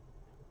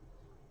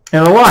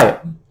and a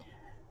liar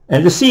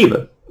and a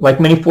deceiver, like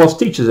many false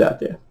teachers out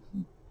there,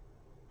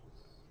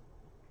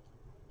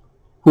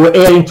 who are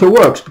adding to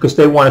works because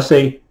they want to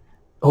say,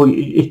 oh,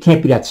 it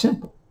can't be that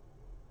simple.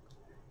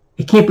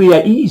 It can't be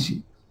that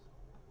easy.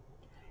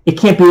 It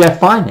can't be that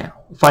finality.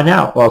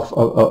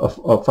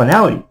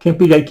 It can't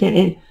be that.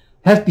 It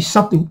has to be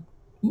something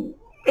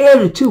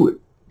added to it.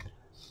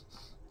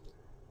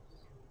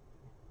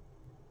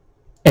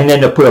 And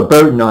then they'll put a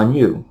burden on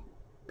you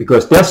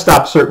because they'll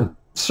stop certain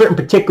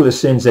particular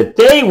sins that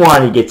they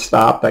want to get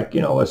stopped, like,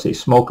 let's say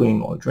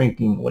smoking or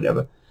drinking or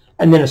whatever.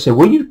 And then they'll say,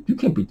 well, you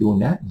can't be doing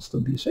that and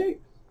still be saved.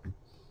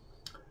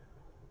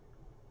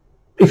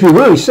 If you're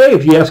really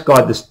saved, you ask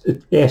God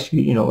to ask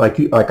you,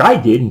 like I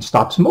did, and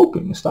stop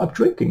smoking, and stop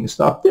drinking, and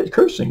stop this,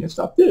 cursing, and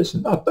stop this,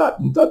 and stop that,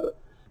 and that.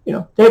 They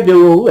have their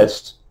little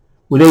lists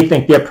where they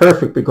think they're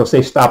perfect because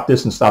they stopped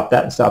this and stopped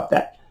that and stopped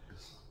that.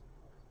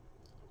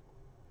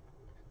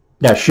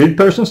 Now, should a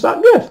person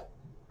stop? Yes.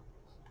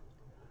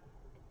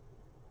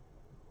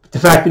 But the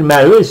fact of the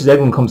matter is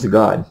everyone comes to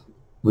God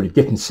with a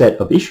different set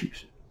of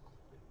issues.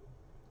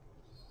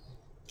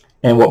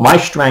 And what my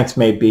strengths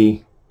may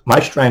be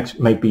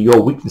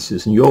your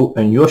weaknesses, and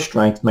your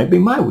strengths may be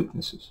my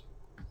weaknesses.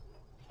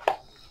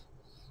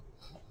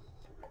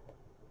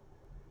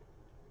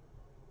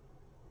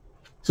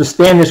 So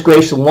stand in His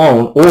grace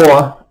alone,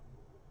 or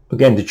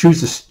again, to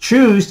choose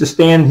to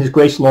stand in His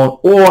grace alone,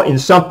 or in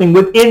something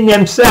within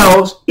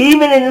themselves,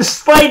 even in the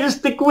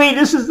slightest degree.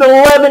 This is the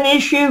 11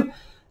 issue.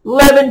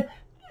 11.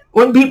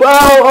 When people,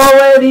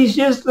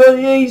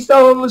 he's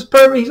almost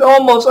perfect. He's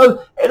almost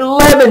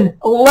 11.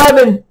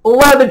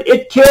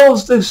 It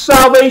kills the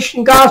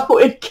salvation gospel.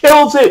 It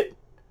kills it.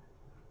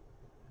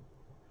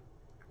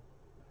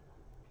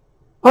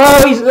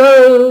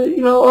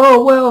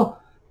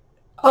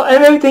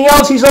 And everything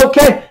else, he's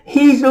okay.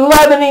 He's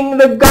leavening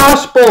the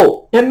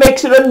gospel. It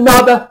makes it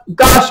another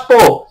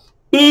gospel,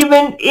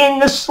 even in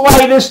the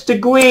slightest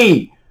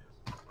degree.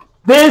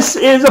 This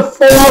is a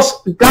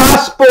false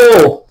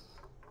gospel.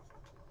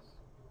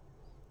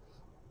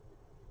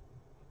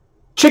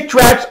 Chick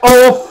tracts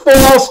are a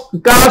false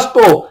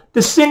gospel.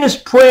 The sinner's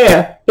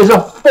prayer is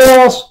a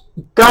false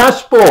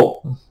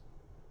gospel.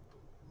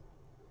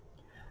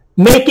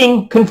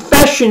 Making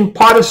confession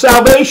part of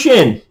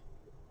salvation.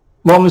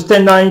 Romans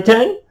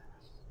 10:9-10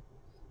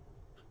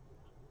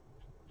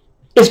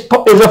 is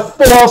a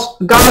false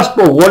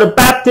gospel. Water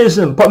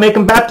baptism,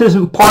 making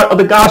baptism part of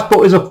the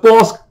gospel is a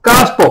false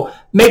gospel.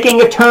 Making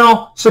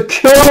eternal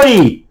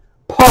security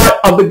part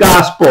of the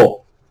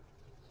gospel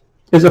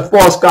is a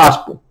false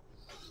gospel.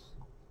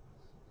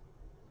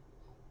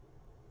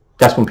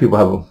 That's when people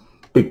have a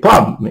big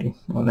problem with me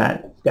on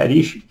that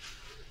issue.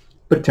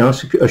 But eternal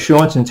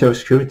assurance and eternal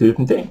security are two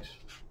different things.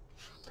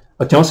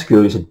 Eternal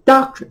security is a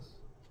doctrine.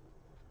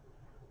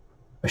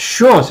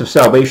 Assurance of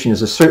salvation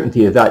is a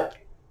certainty of that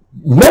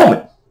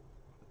moment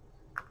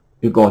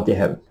you're going to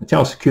heaven.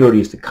 Eternal security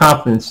is the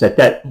confidence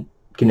that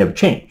can never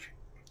change.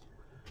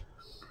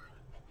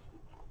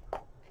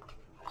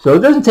 So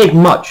it doesn't take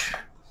much.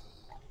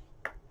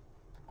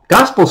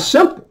 Gospel's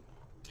simple,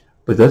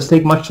 but it does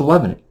take much to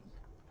leaven it.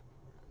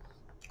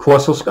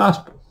 Crossless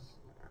gospel.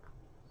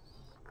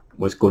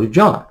 Let's go to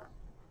John.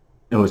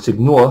 And let's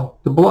ignore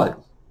the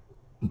blood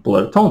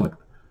atonement.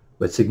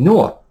 Let's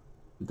ignore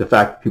the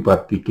fact that people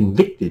have to be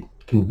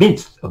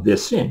convinced of their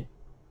sin.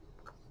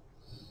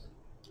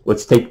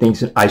 Let's take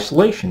things in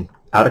isolation,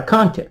 out of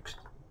context.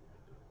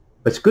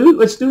 Let's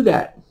do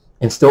that,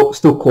 and still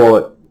call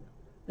it,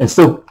 and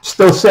still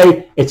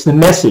say it's the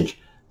message.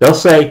 They'll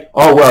say,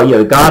 oh well, yeah,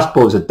 the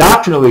gospel is a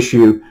doctrinal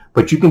issue,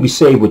 but you can be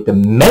saved with the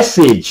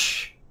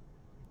message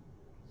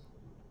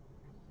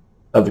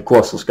of the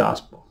crossless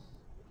gospel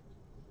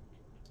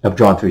of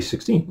John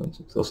 3:16, for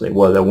instance. They'll say,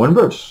 well, that one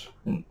verse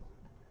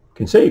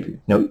can save you.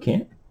 No, you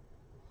can't.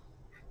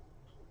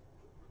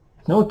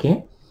 No, it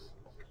can't.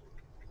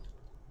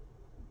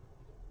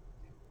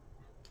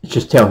 It's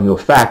just telling you a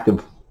fact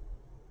of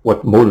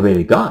what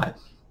motivated God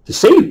to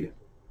save you.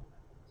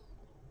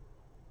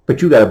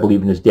 But you got to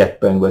believe in His death,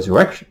 burial, and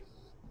resurrection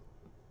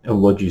of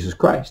Lord Jesus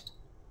Christ.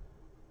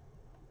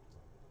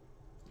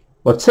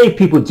 What saved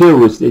people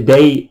do is that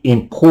they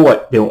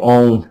import their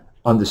own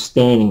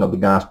understanding of the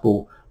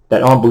gospel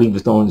that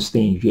unbelievers don't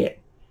understand yet.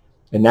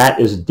 And that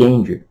is a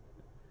danger.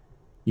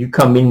 You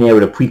come in there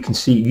with a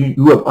preconceived,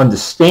 you have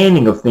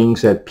understanding of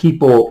things that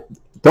people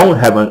don't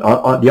have,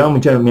 the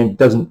unregenerate man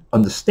doesn't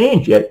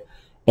understand yet,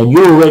 and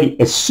you're already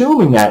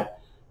assuming that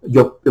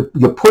you're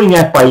putting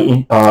that by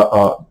the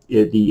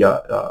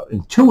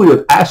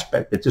intuitive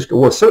aspect that just,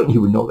 well, certainly he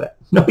would know that.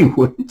 No, he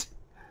wouldn't.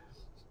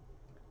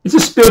 It's a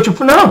spiritual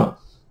phenomenon.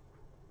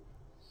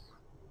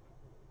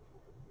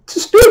 It's a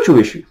spiritual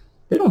issue.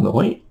 They don't know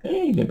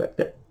anything about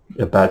that,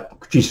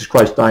 about Jesus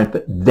Christ dying for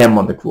them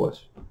on the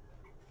cross.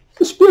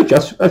 The Spirit,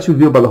 that's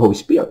revealed by the Holy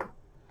Spirit.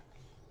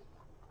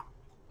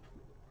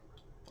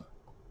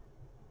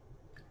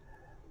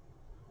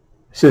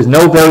 It says,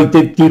 no very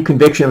deep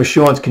conviction of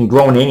assurance can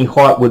grow in any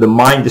heart where the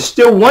mind is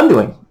still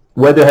wondering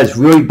whether it has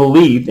really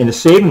believed in a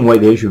saving way.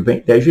 There's your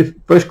 1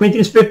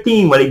 Corinthians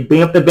 15, where they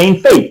bring up the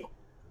vain faith.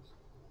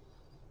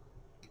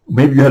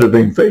 Maybe you had a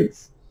vain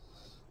faith.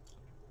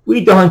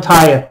 Read the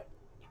entire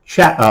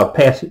chapter of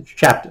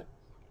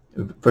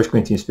 1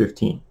 Corinthians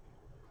 15.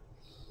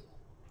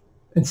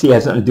 And see, it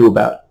has nothing to do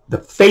about the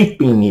faith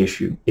being the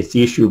issue. It's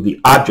the issue of the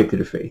object of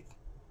the faith.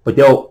 But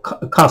they'll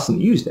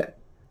constantly use that.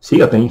 See,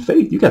 a vain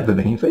faith. You got the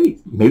vain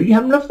faith. Maybe you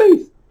have enough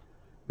faith.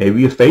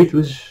 Maybe your faith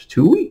was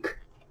too weak.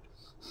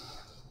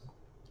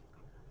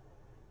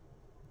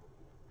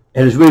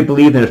 and is really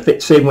believed in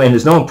a same way, and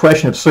there's no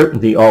impression of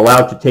certainty are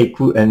allowed to take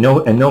root, and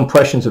no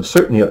impressions of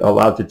certainty are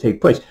allowed to take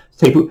place.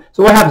 So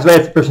what happens right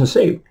after the person is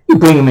saved? You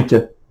bring them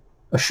into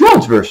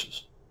assurance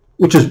verses,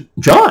 which is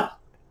John.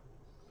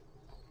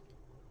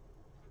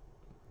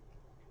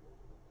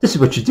 This is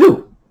what you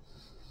do.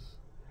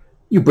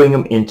 You bring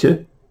them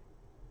into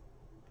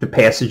the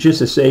passages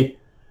that say,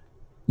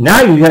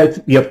 now you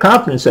have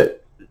confidence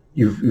that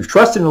you've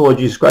trusted in the Lord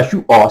Jesus Christ,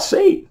 you are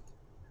saved.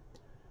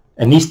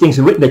 And these things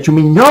are written that you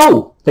may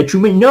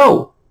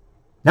know,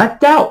 not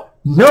doubt,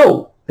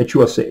 know that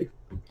you are saved.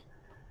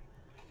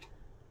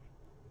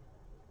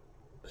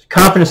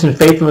 Confidence in the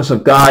faithfulness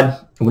of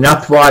God will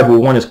not thrive where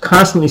one is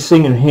constantly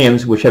singing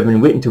hymns which have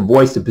been written to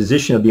voice the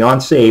position of the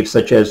unsaved,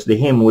 such as the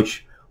hymn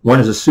which one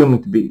is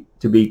assuming to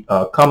be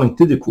coming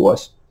to the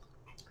cross.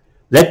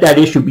 Let that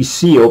issue be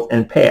sealed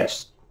and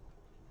passed,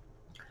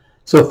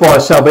 so far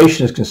as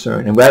salvation is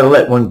concerned, and rather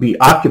let one be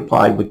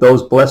occupied with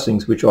those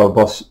blessings which are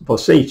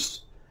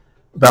vouchsafed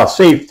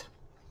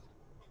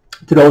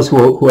to those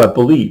who have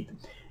believed.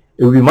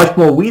 It would be much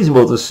more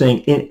reasonable to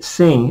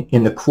sing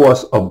in the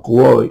cross of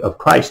glory of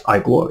Christ I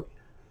glory.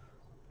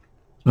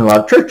 In a lot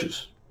of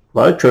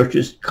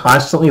churches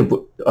constantly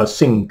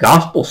sing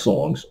gospel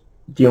songs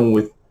dealing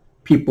with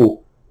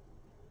people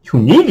who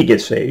need to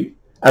get saved,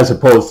 as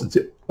opposed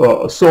to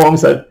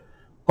songs that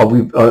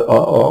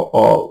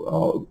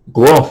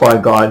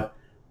glorify God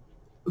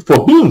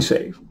for being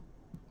saved.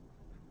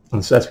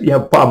 And so that's where you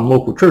have a problem in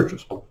local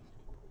churches.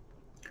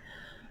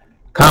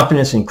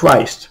 Confidence in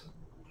Christ.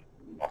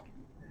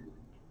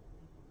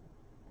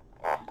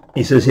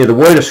 He says here, the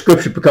word of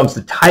Scripture becomes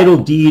the title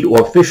deed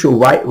or official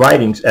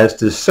writings as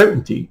to the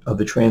certainty of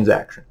the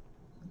transaction.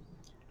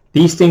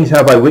 These things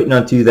have I written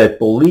unto you that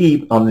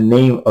believe on the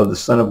name of the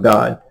Son of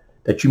God,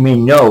 that you may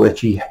know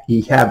that ye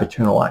have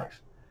eternal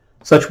life.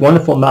 Such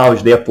wonderful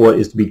knowledge, therefore,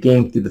 is to be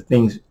gained through the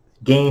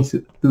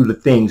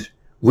things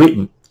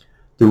written.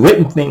 The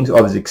written things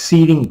are as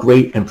exceeding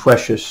great and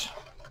precious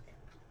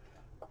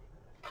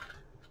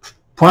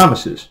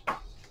promises.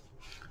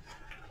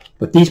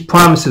 But these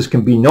promises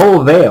can be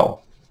no avail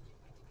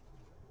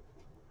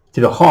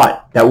to the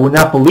heart that will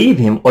not believe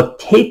him or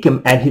take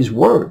him at his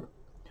word.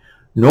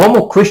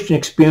 Normal Christian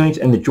experience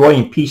and the joy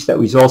and peace that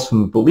results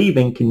from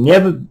believing can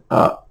never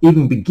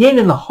even begin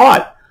in the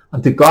heart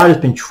until God has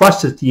been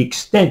trusted to the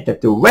extent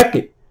that the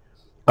record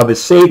of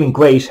his saving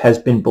grace has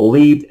been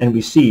believed and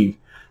received.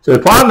 So the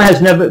problem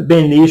has never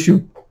been the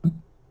issue. A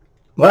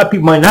lot of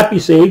people might not be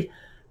saved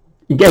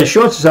and get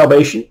assurance of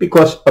salvation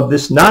because of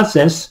this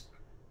nonsense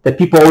that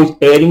people are always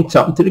adding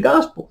something to the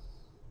gospel.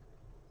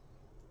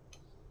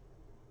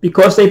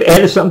 Because they've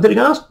added something to the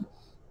gospel.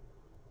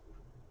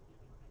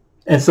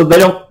 And so they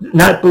don't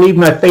not believe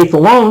in that faith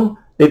alone.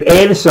 They've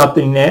added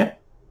something there.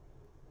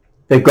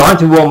 They've gone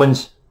to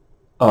Romans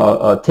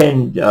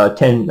 10,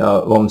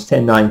 Romans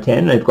 10, 9,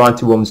 10. They've gone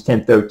to Romans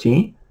 10,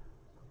 13.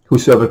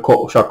 Whosoever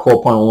shall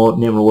call upon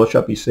the name of the Lord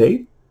shall be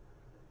saved.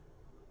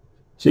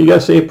 So you got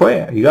to say a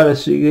prayer. You got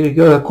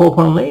to call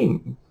upon the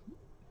name.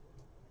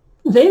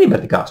 There's anything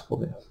about the gospel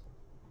there.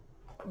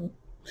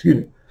 Excuse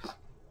me.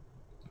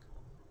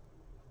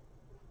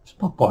 It's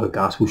not part of the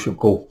gospel. Who shall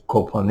call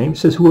upon the name? It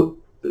says who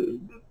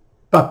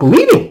about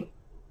believing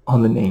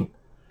on the name.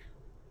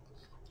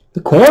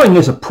 The calling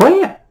is a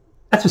prayer.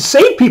 That's what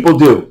saved people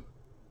do.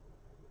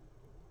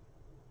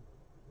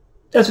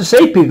 That's what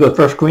saved people go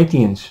to 1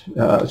 Corinthians.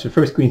 So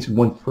 1 Corinthians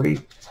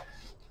 1:3.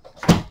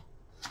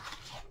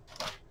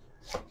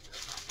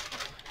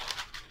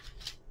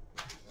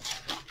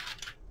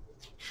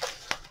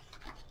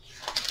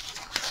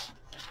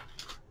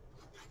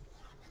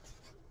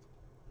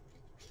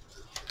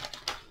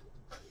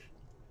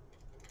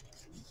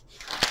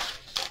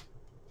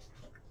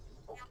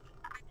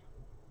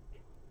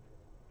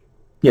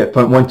 Yeah,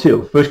 point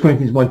 1:2. 1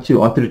 Corinthians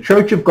 1:2. Unto the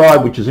church of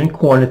God which is in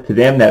Corinth, to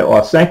them that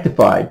are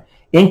sanctified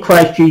in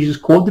Christ Jesus,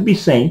 called to be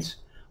saints,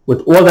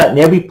 with all that in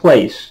every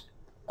place,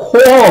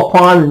 call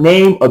upon the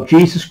name of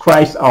Jesus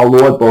Christ our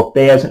Lord, both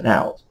theirs and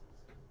ours.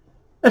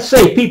 That's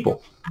saved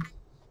people.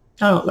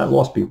 Not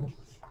lost people.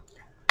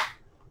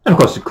 And of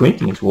course the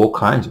Corinthians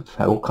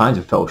had all kinds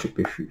of fellowship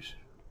issues.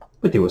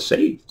 But they were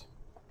saved.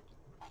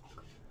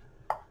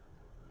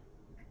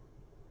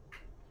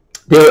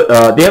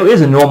 There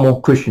is a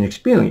normal Christian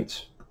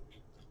experience.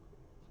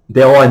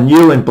 There are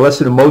new and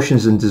blessed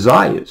emotions and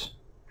desires.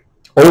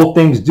 Old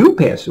things do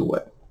pass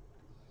away.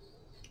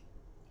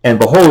 And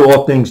behold,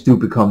 all things do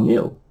become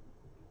new.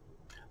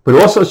 But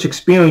all such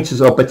experiences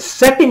are but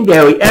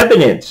secondary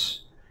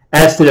evidence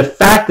as to the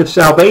fact of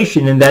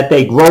salvation, in that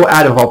they grow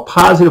out of our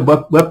positive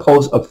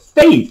repose of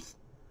faith,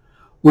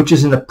 which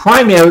is the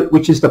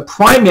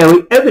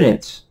primary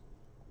evidence.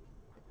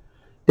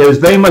 There is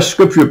very much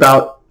scripture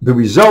about the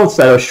results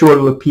that are sure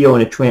to appear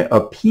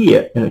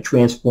in a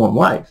transformed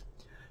life.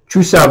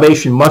 True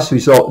salvation must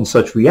result in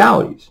such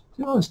realities.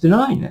 No one's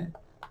denying that.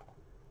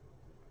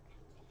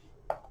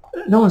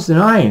 No one's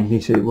denying.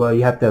 He said, well,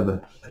 you have to have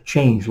a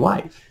changed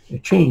life. A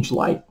changed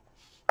life.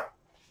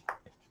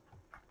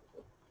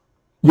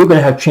 You're going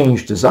to have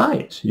changed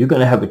desires. You're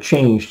going to have a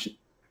changed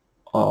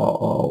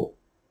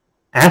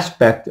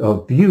aspect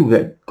of view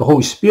that the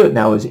Holy Spirit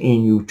now is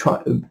in you,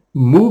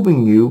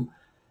 moving you,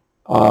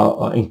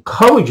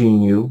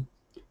 encouraging you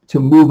to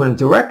move in a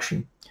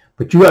direction,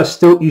 but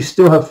you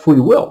still have free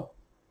will.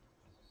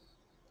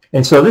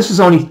 And so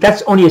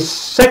that's only a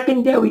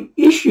secondary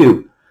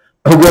issue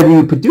of whether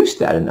you produce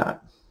that or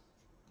not.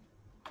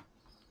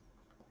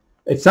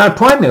 It's not a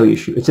primary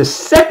issue. It's a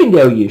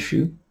secondary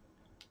issue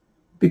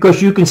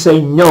because you can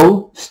say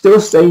no,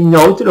 still say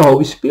no to the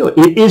Holy Spirit.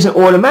 It isn't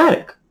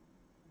automatic.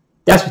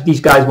 That's what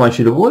these guys want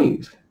you to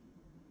believe.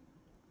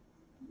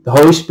 The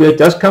Holy Spirit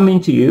does come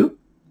into you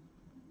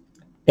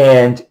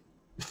and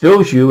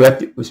fills you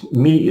after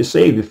immediately you're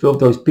saved. You fill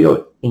those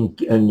people,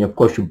 and of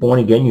course you're born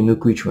again. You're a new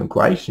creature in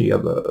Christ. So you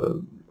have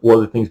all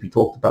the things we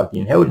talked about, the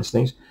inheritance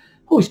things.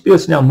 Holy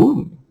Spirit's now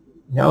moving.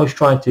 Now he's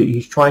trying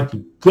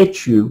to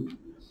get you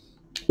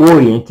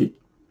oriented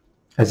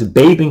as a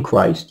babe in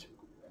Christ,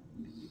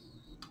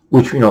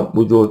 which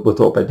we'll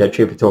talk about that.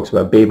 Chapter talks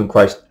about babe in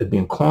Christ as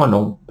being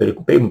carnal, but a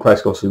babe in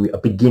Christ goes to a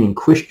beginning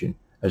Christian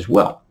as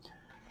well,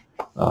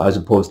 as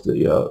opposed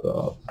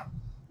to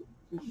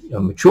a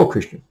mature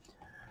Christian.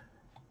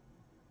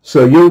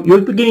 So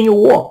you're beginning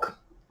your walk,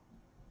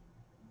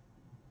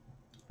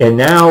 and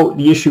now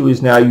the issue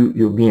is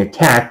you're being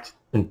attacked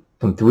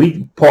from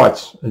three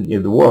parts of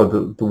the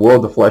world: the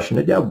world, the flesh, and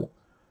the devil.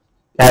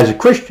 As a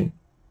Christian,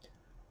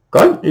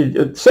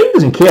 Satan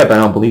doesn't care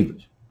about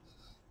unbelievers.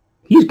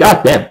 He's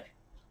got them.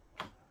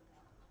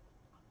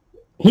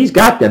 He's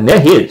got them. They're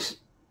his.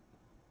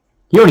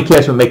 He only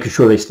cares about making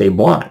sure they stay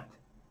blind.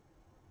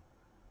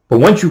 But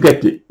once you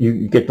get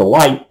the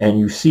light, and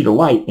you see the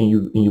light, and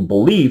you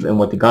believe in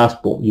the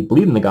gospel,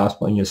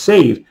 and you're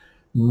saved,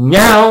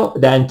 now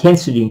that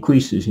intensity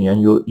increases,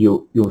 and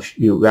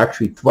you're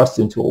actually thrust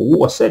into a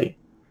war setting.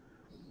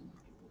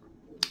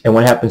 And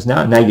what happens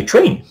now? Now you're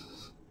training.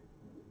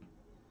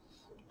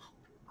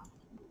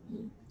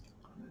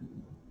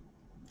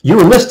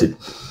 You enlisted.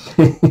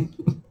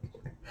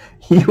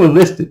 You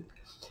enlisted.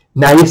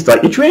 Now you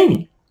start your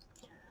training.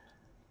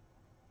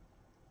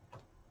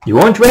 You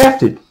weren't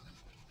drafted.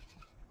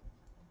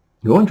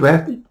 You weren't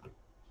drafted.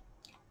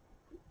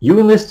 You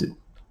enlisted.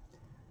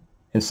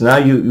 And so now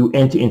you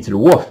enter into the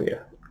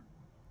warfare.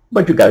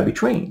 But you got to be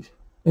trained.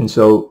 And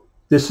so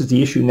this is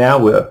the issue now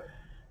where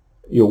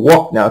your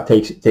walk now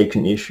takes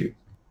an issue.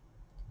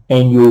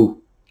 And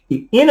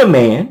the inner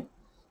man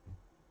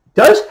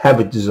does have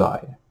a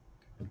desire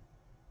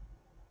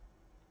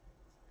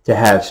to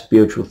have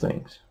spiritual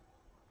things.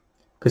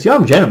 Because the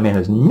unregenerate man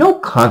has no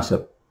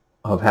concept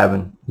of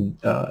having,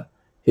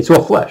 it's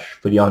all flesh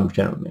for the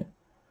unregenerate man.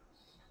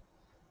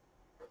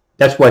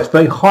 That's why it's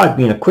very hard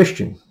being a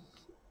Christian.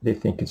 They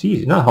think it's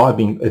easy. Not hard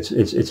being,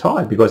 it's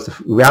hard because the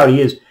reality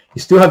is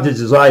you still have the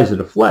desires of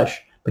the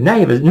flesh, but now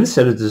you have a new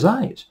set of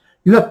desires.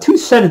 You have two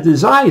sets of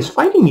desires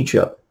fighting each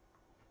other.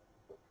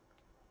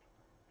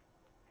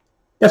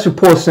 That's what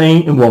Paul's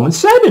saying in Romans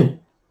 7.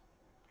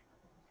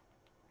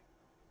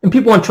 And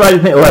people want to try to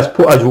think, that's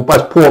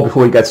Paul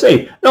before he got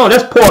saved. No,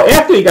 that's Paul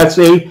after he got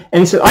saved,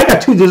 and he said, he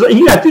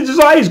got two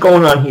desires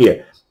going on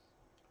here.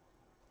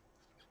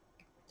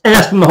 And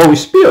that's from the Holy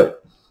Spirit.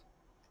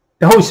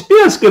 The Holy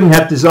Spirit's given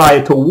that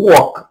desire to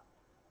walk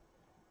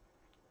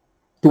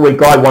the way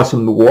God wants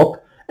him to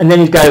walk. And then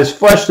he's got his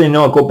flesh saying,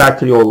 no, go back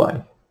to the old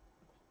life.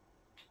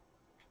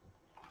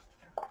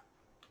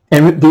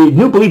 And the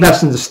new believer has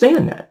to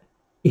understand that.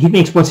 He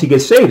thinks once he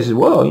gets saved, he says,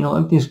 well,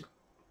 everything's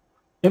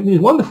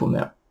wonderful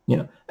now.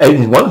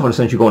 Everything's wonderful in the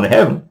sense you're going to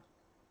heaven.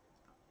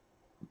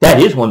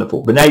 That is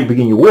wonderful. But now you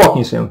begin your walk and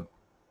you say,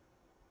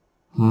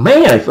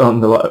 man, I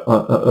felt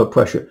under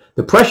pressure.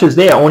 The pressure is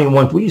there only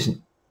one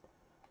reason.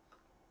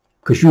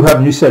 Because you have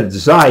a new set of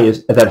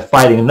desires that are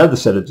fighting another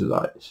set of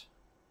desires.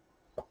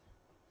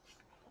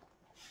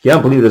 The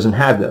unbeliever doesn't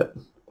have that.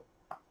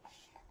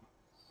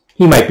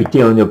 He might be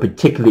dealing with a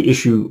particular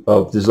issue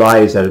of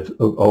desires that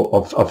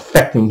are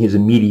affecting his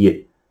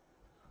immediate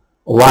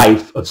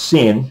life of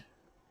sin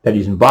that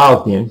he's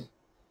involved in,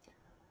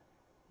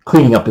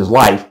 cleaning up his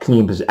life,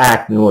 cleaning up his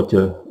act in order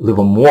to live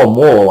a more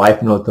moral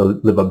life, in order to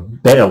live a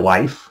better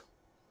life.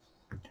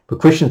 But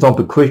Christians don't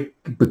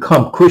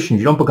become Christians.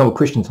 You don't become a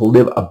Christian to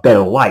live a better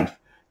life.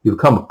 You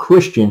become a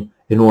Christian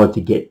in order to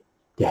get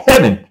to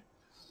heaven.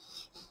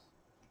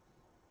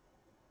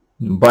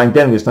 Brian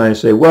Denning is trying to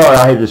say, well,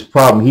 I had this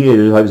problem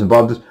here, I was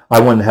involved in this,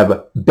 I want to have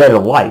a better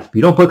life. But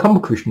you don't become a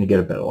Christian to get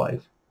a better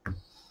life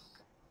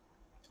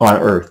on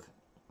earth.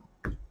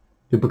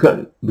 You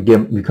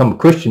become a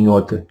Christian in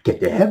order to get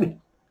to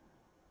heaven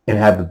and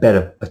have a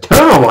better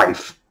eternal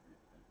life.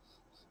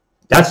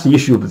 That's the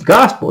issue of the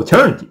gospel,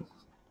 eternity.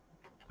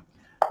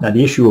 Now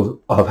the issue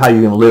of how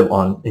you're going to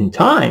live in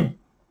time,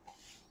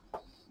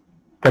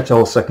 that's a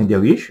whole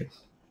secondary issue.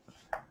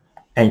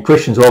 And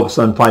Christians all of a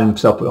sudden find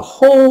themselves with a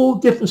whole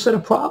different set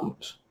of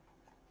problems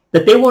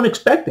that they weren't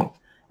expecting.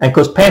 And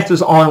because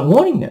pastors aren't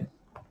warning them.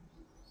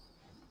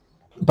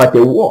 But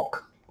they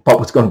walk about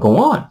what's going to go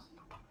on.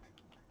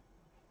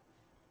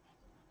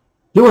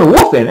 You're in a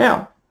warfare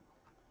now.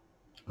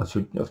 That's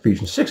what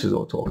Ephesians 6 is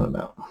all talking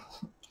about.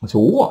 It's a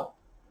war.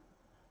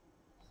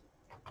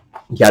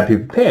 You got to be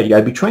prepared. You got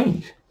to be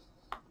trained.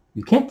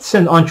 You can't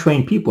send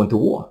untrained people into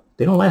war.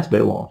 They don't last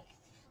very long.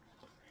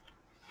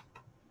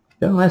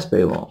 They don't last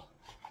very long.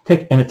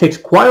 And it takes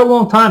quite a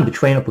long time to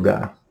train up a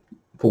guy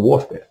for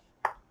warfare.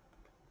 It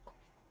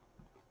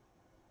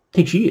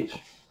takes years. It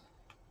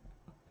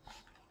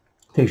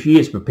takes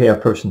years to prepare a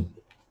person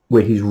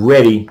where he's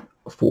ready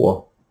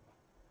for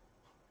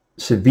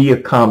severe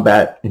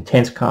combat,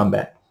 intense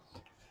combat.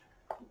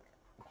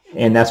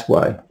 And that's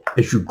why,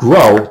 as you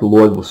grow, the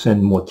Lord will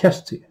send more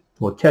tests to you,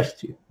 more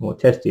tests to you, more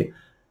tests to you.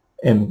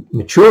 And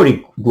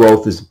maturity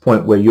growth is the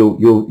point where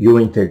you're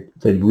into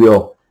the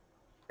real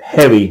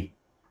heavy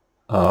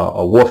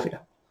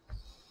warfare,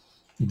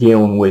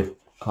 dealing with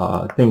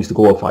things to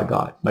glorify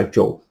God, like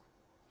Job.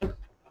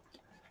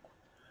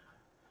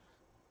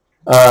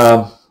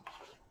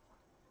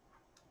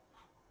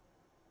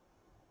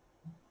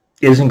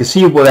 It is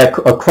inconceivable that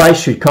a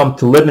Christ should come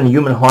to live in the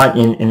human heart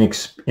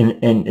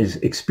and his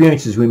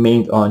experiences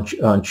remained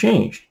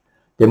unchanged.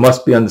 There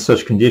must be, under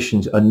such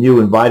conditions, a new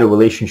and vital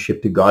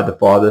relationship to God the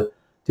Father,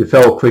 to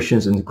fellow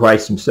Christians, and to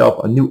Christ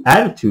himself, a new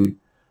attitude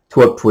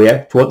toward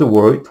prayer, toward the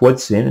Word, toward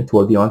sin, and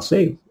toward the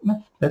unsaved.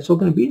 That's all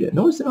going to be there.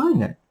 No one's denying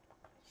that.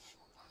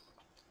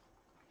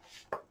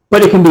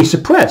 But it can be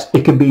suppressed.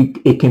 It can be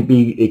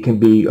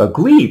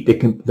grieved.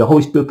 The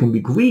Holy Spirit can be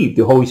grieved.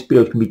 The Holy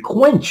Spirit can be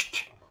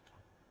quenched.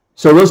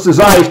 So those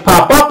desires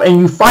pop up and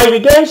you fight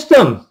against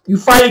them. You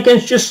fight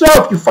against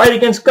yourself. You fight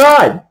against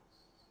God.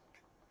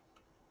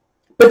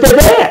 But they're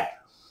there.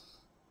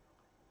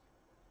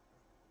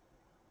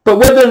 But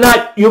whether or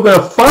not you're going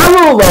to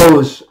follow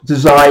those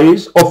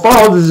desires or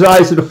follow the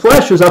desires of the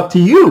flesh is up to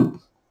you.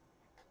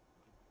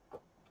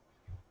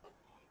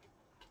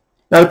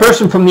 Now the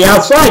person from the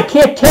outside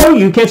can't tell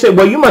you, can't say,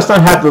 well, you must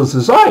not have those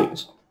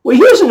desires. Well,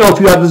 he doesn't know if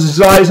you have those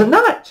desires or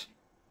not.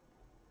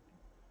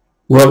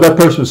 Well, if that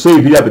person was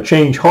saved, he'd have a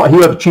changed heart,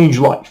 he'd have a changed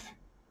life.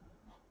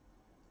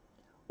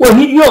 Well,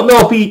 you don't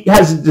know if he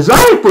has a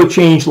desire for a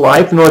changed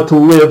life in order to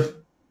live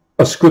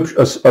a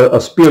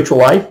spiritual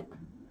life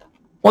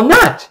or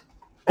not.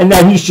 And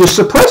that he's just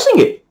suppressing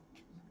it.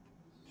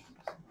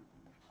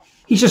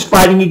 He's just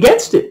fighting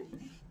against it.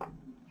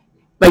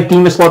 Like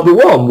Demas loved the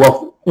world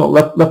and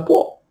left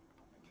Paul.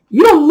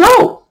 You don't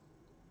know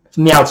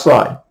from the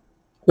outside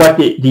what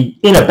the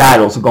inner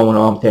battles are going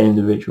on with that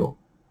individual.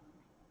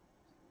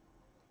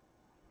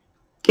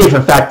 If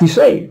in fact he's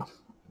saved.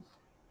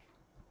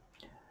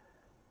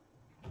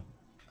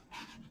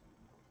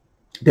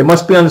 There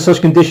must be, under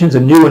such conditions, a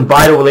new and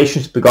vital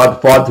relationship with God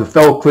the Father, to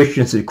fellow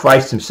Christians, and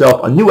Christ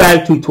himself, a new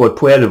attitude toward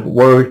prayer, the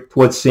Word,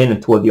 toward sin,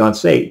 and toward the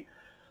unsaved.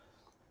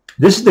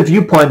 This is the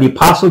viewpoint of the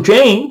Apostle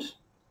James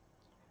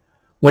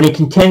when he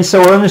contends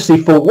so earnestly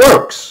for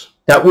works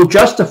that will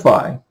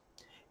justify.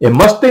 It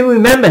must be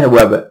remembered,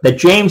 however, that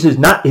James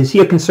is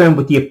here concerned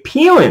with the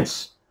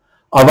appearance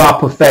of our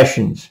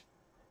professions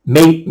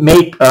make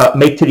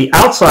to the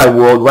outside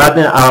world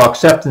rather than our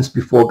acceptance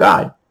before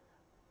God.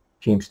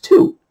 James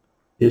 2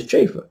 is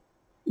Chafer.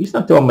 He's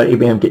not talking about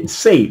Abraham getting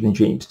saved in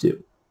James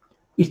 2.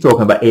 He's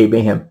talking about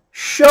Abraham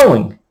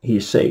showing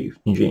he's saved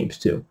in James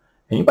 2.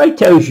 Anybody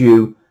tells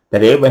you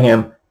that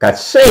Abraham got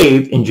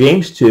saved in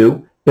James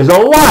 2 is a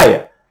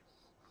liar.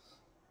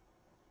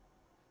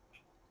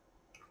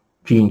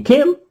 Gene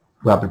Kim,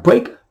 Robert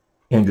Breaker,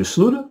 Andrew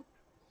Sluter.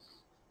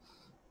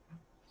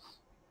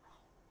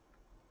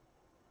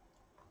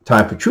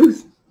 Time for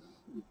Truth.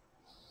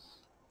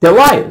 They're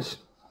liars.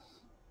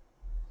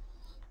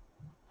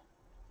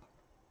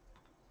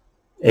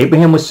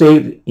 Abraham was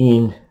saved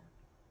in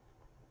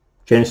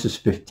Genesis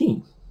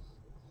 15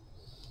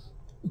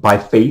 by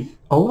faith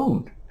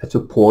alone. That's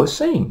what Paul is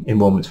saying in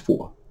Romans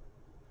 4.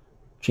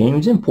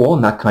 James and Paul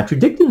not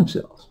contradicting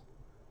themselves.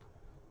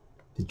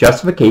 The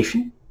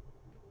justification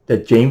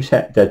that James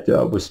had, that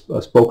was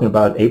spoken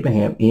about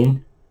Abraham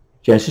in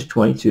Genesis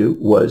 22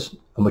 was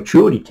a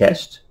maturity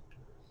test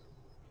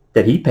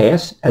that he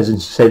passed,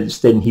 as said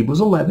in Hebrews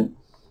 11,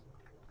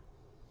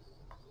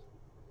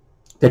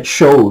 that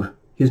showed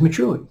his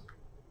maturity.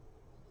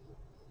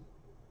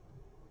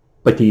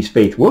 But these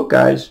faith work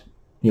guys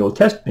in the Old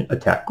Testament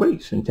attack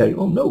grace and tell you,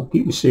 oh no,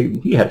 he was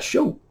saved. He had to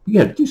show. He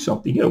had to do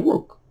something. He had to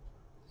work.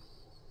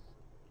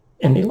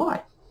 And they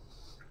lie.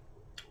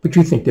 But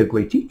you think they're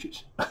great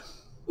teachers.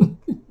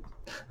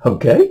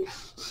 Okay?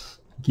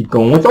 Keep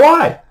going with the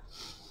lie.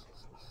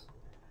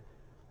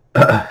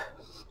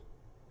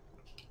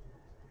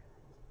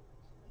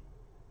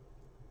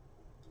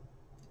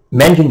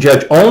 Men can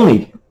judge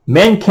only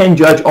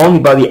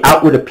by the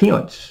outward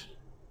appearance,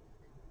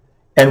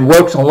 and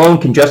works alone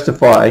can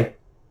justify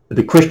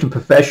the Christian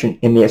profession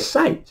in their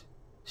sight.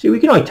 See, we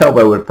can only tell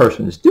by what a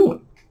person is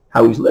doing,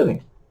 how he's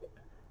living,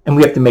 and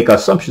we have to make our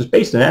assumptions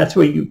based on that. That's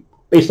where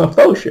based on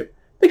fellowship.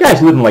 The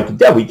guy's living like the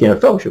devil. You can't have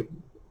fellowship.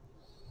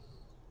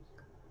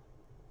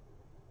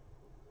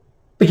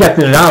 But you have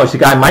to acknowledge the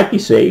guy might be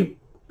saved,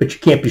 but you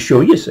can't be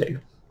sure you're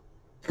saved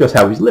because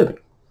how he's living.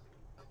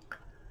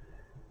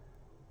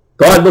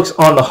 God looks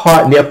on the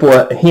heart, and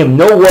therefore him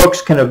no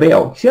works can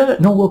avail. See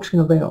that? No works can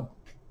avail.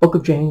 Book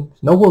of James,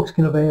 no works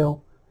can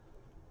avail.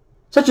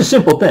 Such a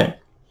simple thing.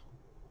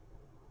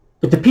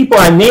 But the people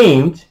I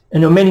named,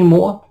 and there are many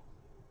more,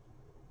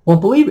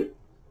 won't believe it.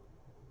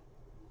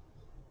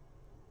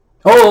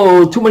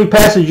 Oh, too many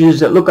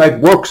passages that look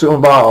like works are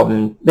involved,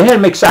 and they had to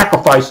make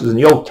sacrifices in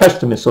the Old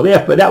Testament, so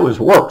therefore that was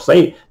works.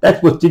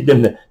 That's what did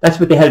them. That's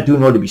what they had to do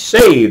in order to be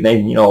saved.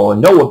 And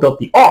Noah built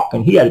the ark,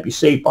 and he had to be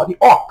saved by the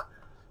ark.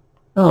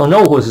 No,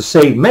 Noah was a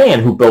saved man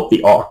who built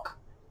the ark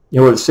in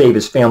order to save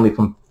his family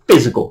from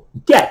physical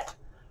death.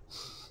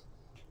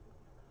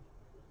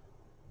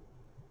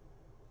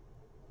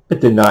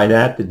 But deny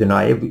that, they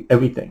deny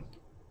everything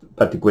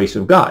but the grace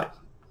of God,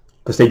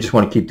 because they just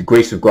want to keep the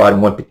grace of God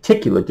in one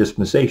particular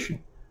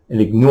dispensation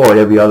and ignore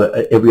every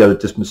other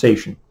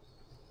dispensation.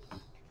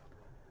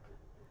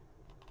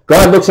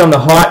 God looks on the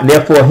heart, and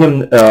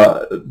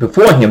therefore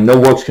before him no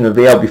works can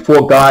avail.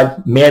 Before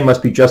God, man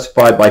must be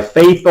justified by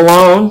faith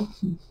alone.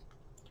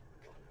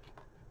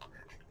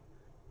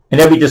 In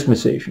every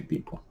dispensation,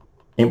 people.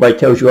 Anybody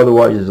tells you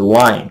otherwise is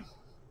lying.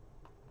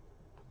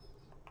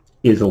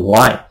 Is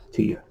lying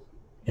to you.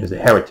 Is a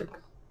heretic.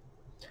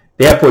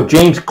 Therefore,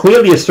 James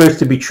clearly asserts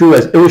to be true,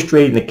 as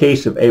illustrated in the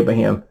case of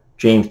Abraham,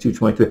 James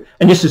 2:23.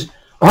 And this is,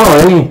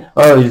 the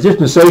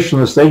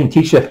dispensationalists, they didn't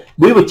teach that.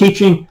 We were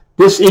teaching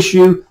this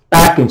issue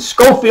back in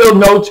Schofield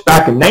Notes,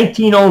 back in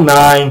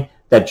 1909,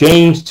 that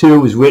James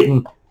 2 was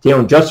written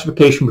dealing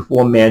justification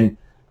before men.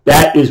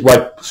 That is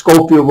what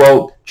Schofield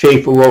wrote,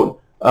 Schaeffer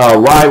wrote,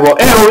 Rye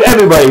wrote.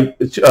 Everybody,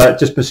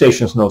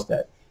 dispensationalists knows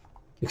that,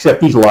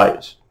 except these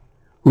liars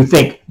who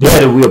think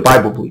they're the real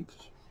Bible believers.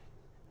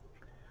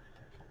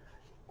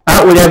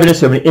 Outward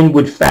evidence of an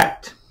inward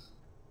fact.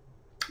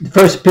 The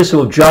first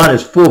epistle of John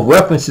is full of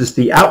references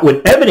to the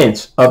outward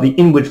evidence of the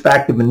inward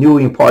fact of a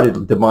newly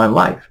imparted divine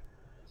life.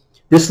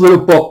 This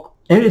little book,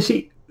 and you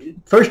see,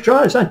 1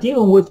 John is not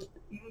dealing with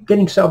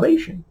getting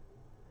salvation.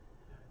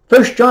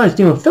 1 John is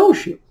dealing with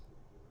fellowship.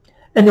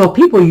 And there are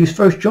people who use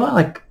 1 John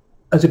like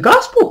as a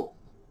gospel.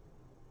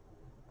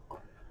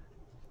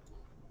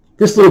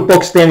 This little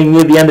book standing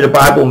near the end of the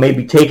Bible may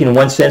be taken in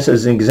one sense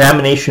as an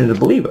examination of the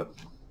believer.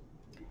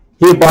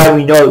 Hereby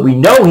we know that we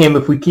know him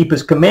if we keep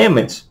his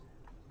commandments.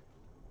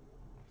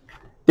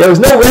 There is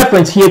no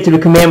reference here to the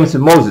commandments of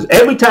Moses.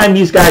 Every time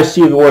these guys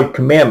see the word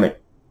commandment,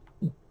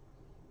 and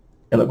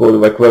they'll go to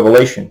like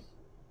Revelation.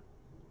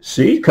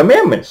 See,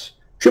 commandments.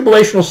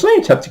 Tribulational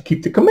saints have to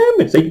keep the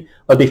commandments.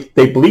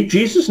 They believe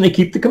Jesus and they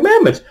keep the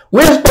commandments.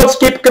 We're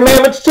supposed to keep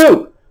commandments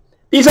too.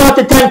 These aren't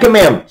the 10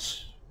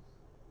 commandments.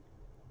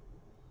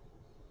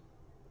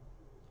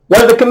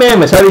 What are the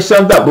commandments? How are they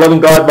summed up?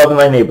 Loving God, loving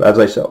thy neighbor as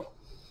thyself.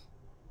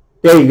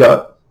 There you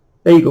go.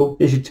 There you go.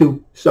 There's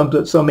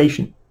your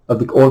summation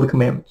of all the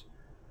commandments.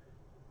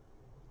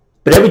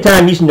 But every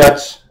time these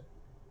nuts,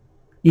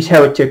 these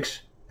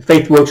heretics, the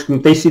Faith Works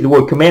group, they see the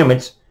word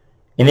commandments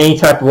in any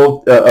type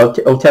of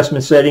Old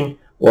Testament setting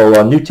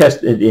or New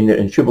Testament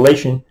in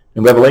Tribulation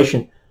and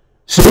Revelation,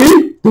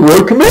 see the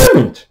word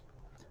commandment.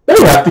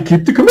 They have to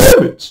keep the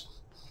commandments.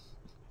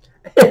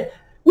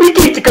 We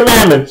keep the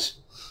commandments.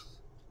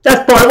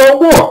 That's part of our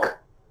walk.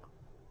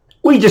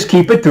 We just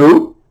keep it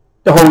through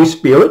the Holy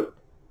Spirit.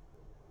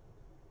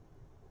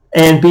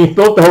 And being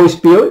filled with the Holy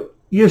Spirit,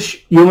 you're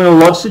in a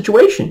love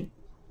situation.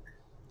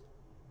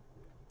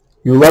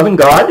 You're loving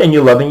God and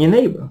you're loving your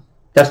neighbor.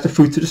 That's the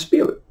fruits of the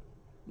Spirit.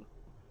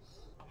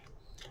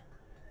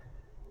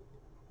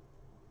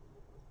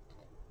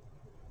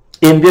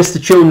 In this, the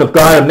children of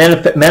God are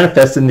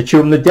manifested in the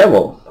children of the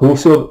devil.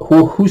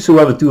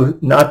 Whosoever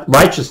doeth not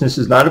righteousness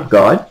is not of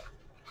God.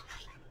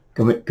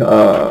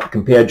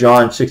 Compare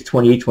John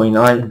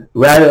 6:28-29.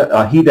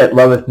 Rather, he that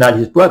loveth not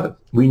his brother.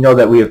 We know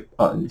that we have,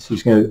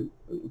 he's going to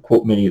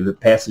quote many of the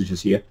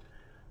passages here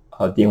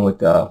dealing with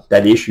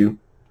that issue.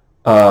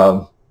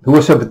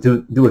 Whosoever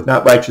doeth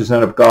not righteousness is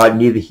not of God,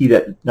 neither he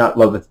that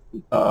loveth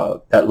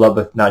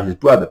not his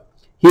brother.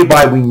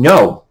 Hereby we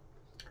know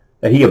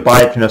that he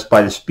abideth in us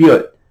by the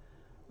Spirit,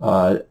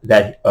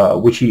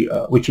 which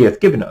he hath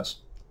given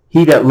us.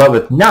 He that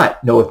loveth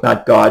not knoweth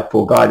not God,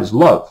 for God is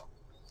love.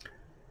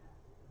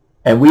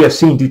 And we have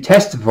seen to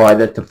testify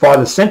that the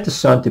Father sent the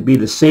Son to be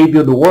the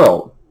Savior of the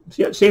world.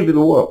 Savior of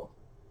the world.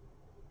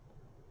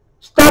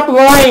 Stop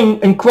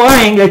lying and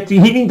crying that he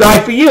didn't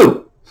die for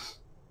you.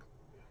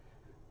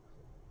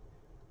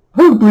 I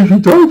don't believe he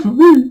died for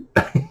me.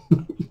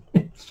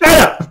 Shut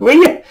up, will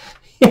you?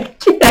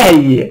 Get out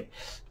of here.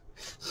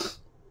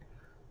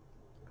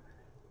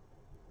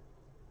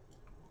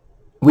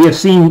 We have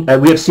seen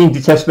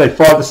to testify that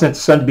the Father sent the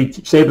Son to be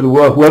Savior of the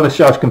world. Whoever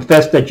shall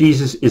confess that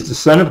Jesus is the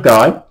Son of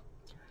God,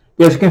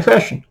 there's a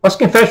confession. What's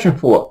confession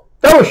for?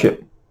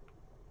 Fellowship.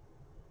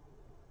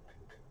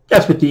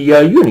 That's what the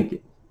eunuch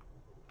did.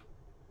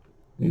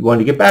 He wanted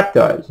to get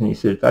baptized, and he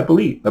said, I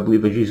believe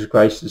that Jesus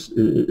Christ is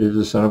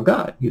the Son of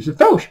God. It was a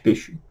fellowship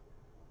issue.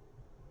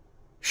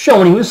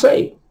 Showing he was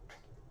saved.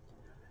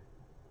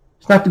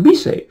 It's not to be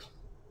saved.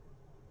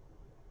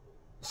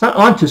 It's not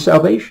unto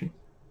salvation.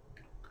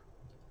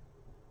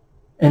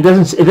 And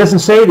it doesn't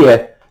say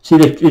there. See,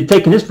 they're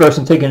taking this verse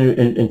and taking it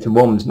into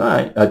Romans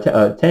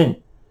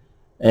 10.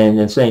 And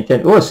then saying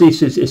 10, oh, see,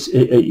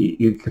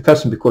 you're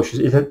confessing because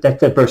you're saved.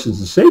 That person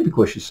isn't saved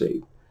because you're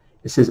saved.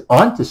 It says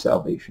onto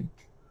salvation.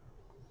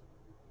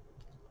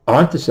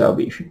 Onto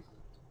salvation.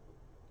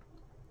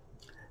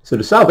 So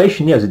the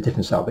salvation there is a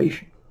different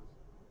salvation.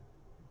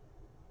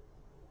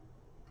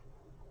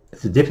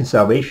 It's a different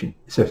salvation.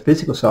 It's a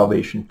physical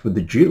salvation for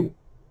the Jew.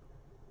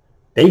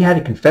 They had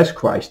to confess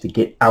Christ to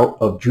get out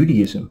of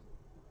Judaism,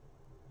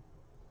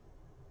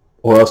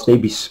 or else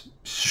they'd be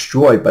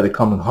destroyed by the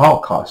coming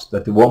Holocaust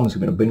that the Romans were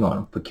going to bring on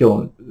them for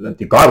killing, that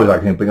the God was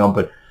not going to bring on,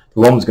 but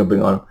the Romans were going to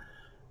bring on them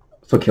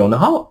for killing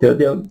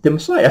the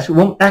Messiah. That's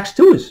what Acts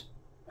 2 is.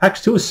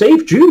 Acts 2 is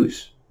save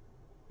Jews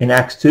in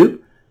Acts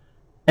 2.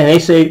 And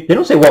they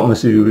don't say what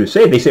must we do to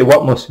save, they say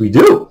what must we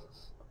do.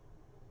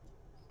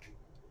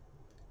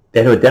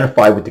 They had to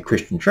identify with the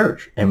Christian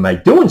church. And by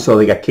doing so,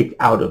 they got kicked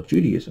out of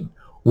Judaism,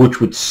 which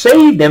would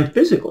save them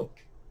physically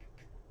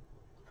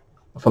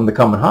from the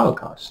coming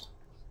Holocaust.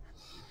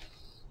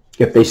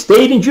 If they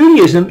stayed in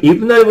Judaism,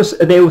 even though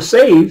they were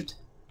saved,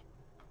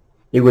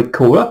 they would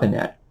caught up in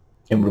that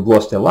and would have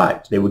lost their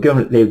lives. They were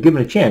given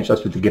a chance.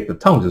 That's what the gift of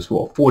tongues is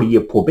for, a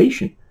 40-year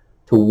probation,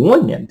 to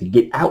warn them to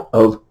get out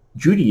of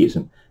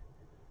Judaism.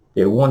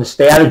 They want to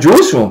stay out of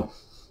Jerusalem.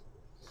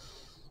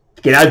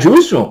 Get out of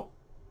Jerusalem.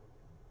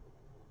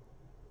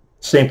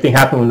 Same thing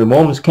happened when the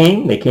Romans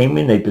came. They came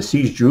in, they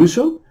besieged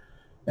Jerusalem.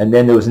 And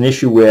then there was an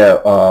issue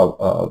where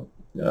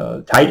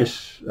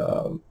Titus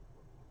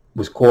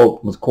was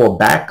called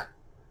back.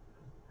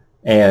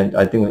 And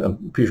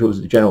I'm pretty sure it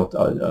was the general,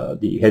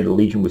 the head of the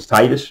legion was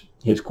Titus.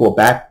 He was called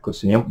back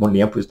because one of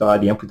the emperors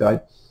died. The emperor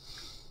died.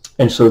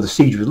 And so the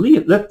siege was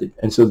lifted.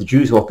 And so the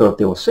Jews all thought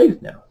they were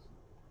safe now.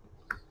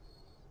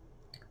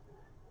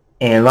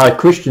 And a lot of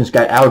Christians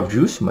got out of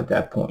Jerusalem at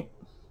that point.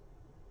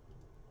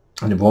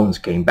 And the Romans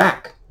came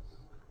back.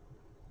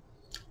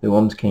 The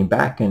Romans came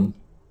back and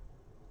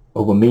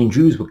over 1 million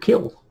Jews were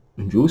killed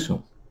in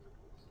Jerusalem.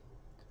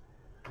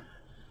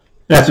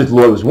 That's what the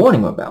Lord was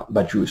warning them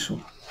about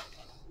Jerusalem.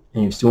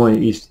 And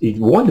he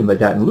warned them about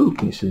that in Luke.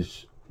 And he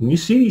says, when you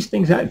see these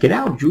things, get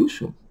out of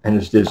Jerusalem. And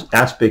there's this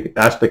aspect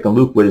in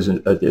Luke where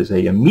there's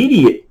a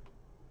immediate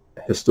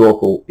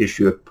historical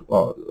issue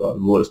the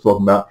Lord is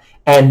talking about,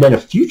 and then a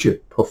future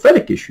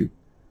prophetic issue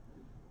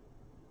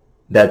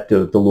that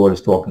the Lord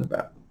is talking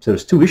about. So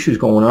there's two issues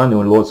going on there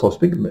when the Lord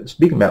is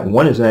speaking about.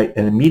 One is an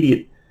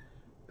immediate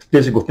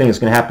physical thing that's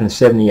going to happen in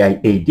 70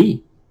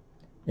 A.D.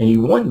 And he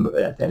warned them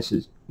about that. He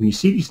says, when you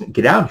see these things,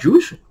 get out of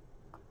Jerusalem.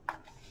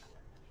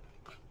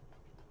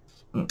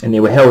 And they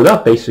were held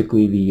up,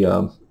 basically,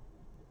 the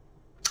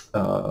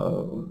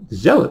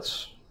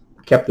zealots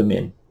kept them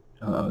in.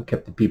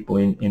 Kept the people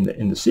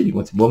in the city.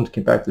 Once the Romans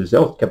came back, the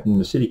zealots kept them in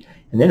the city.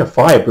 And then a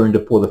fire burned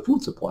up all the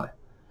food supply.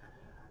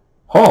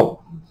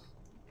 Horrible.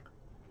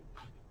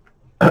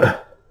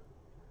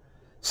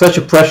 Such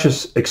a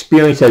precious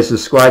experience as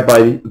described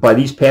by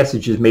these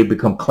passages may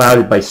become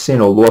clouded by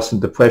sin or lost in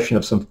depression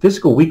of some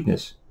physical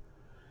weakness.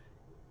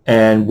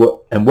 And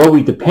were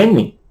we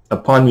depending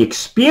upon the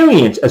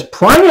experience as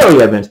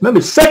primary evidence, remember,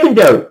 it's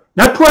secondary,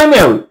 not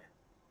primary,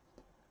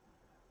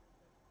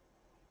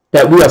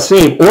 that we are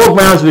saved, all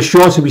grounds of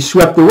assurance will be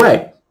swept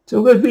away.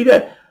 So it be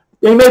that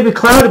they may be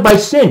clouded by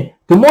sin.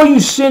 The more you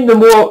sin, the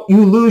more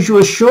you lose your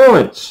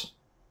assurance.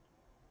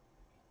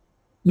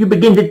 You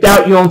begin to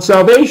doubt your own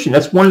salvation.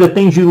 That's one of the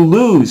things you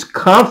lose,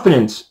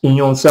 confidence in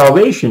your own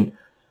salvation.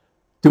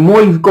 The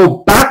more you go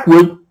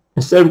backward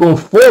instead of going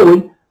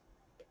forward,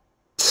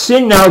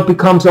 sin now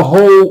becomes a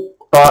whole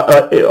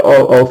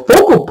a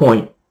focal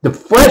point. The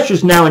flesh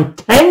is now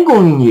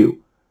entangling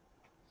you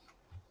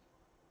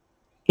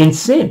in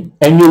sin,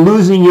 and you're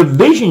losing your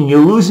vision.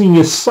 You're losing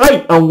your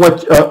sight on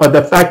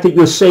the fact that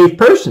you're a saved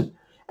person,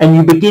 and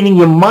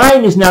your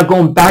mind is now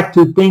going back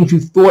to things you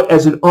thought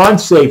as an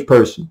unsaved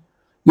person.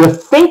 You're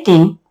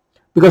thinking,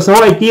 because the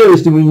whole idea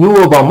is the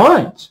renewal of our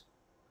minds.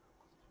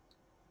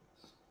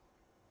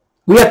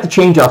 We have to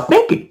change our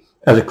thinking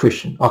as a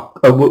Christian.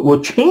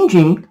 We're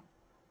changing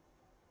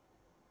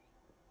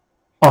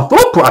our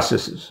thought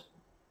processes,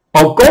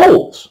 our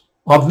goals,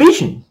 our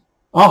vision,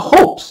 our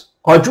hopes,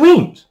 our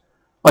dreams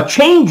are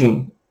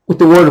changing with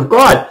the Word of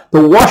God,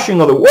 the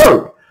washing of the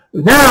Word.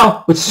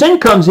 Now, when sin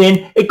comes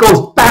in, it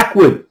goes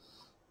backward.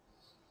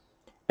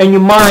 And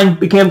your mind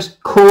becomes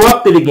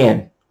corrupted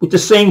again with the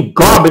same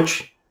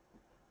garbage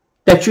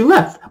that you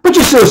left. But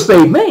you're still a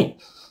slave man.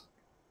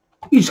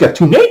 You just got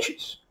two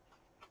natures.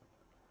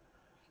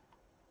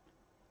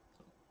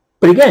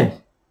 But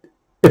again,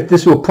 if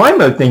this were a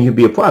primary thing, you'd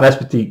be a problem.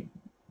 That's what the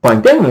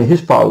Brian Denman and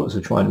his followers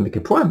are trying to make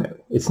it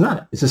primary. It's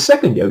not. It's a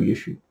secondary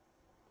issue.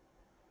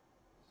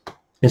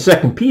 In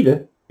 2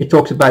 Peter, it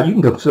talks about you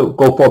can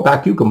go far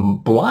back, you can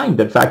blind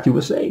the fact you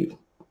were saved.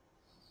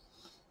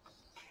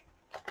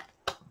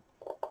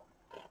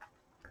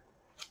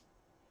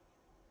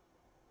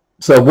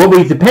 So what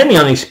we depending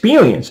on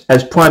experience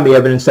as primary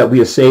evidence that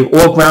we are saved,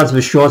 all grounds of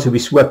assurance will be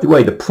swept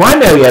away. The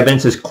primary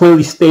evidence is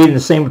clearly stated in the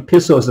same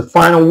epistle as the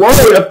final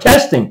word of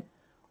testing.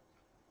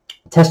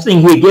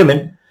 Testing here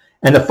given,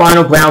 and the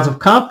final grounds of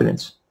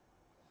confidence.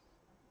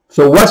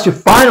 So what's your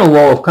final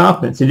law of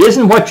confidence? It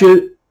isn't what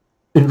you're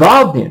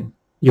involved in.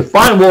 Your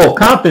final wall of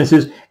confidence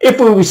is, if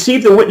we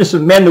receive the witness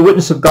of men, the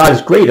witness of God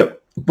is greater.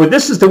 But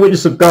this is the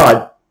witness of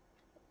God,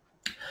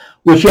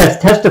 which hath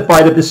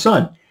testified of the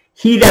Son.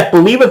 He that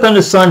believeth on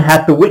the Son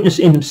hath the witness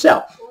in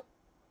himself.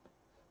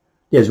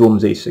 There's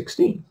Romans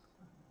 8:16.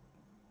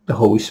 The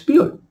Holy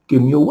Spirit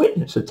giving you a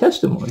witness, a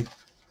testimony.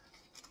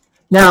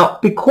 Now,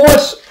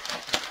 because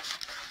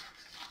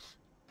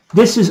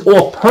this is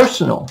all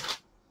personal,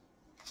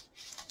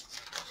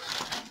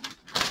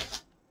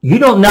 you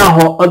don't know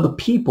how other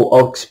people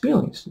are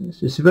experiencing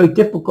this. It's a very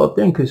difficult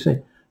thing, because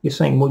you're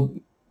saying, well,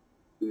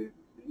 do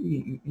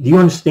you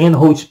understand the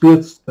Holy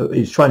Spirit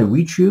is trying to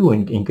reach you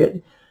and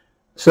get?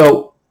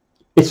 So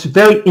it's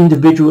very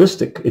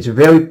individualistic. It's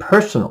very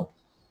personal.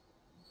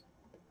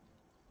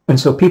 And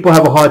so people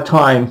have a hard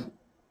time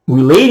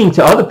relating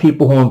to other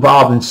people who are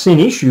involved in sin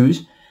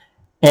issues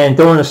and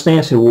don't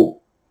understand. Say,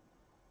 well,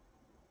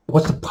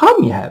 what's the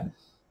problem you have?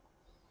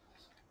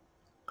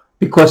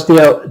 Because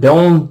their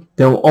own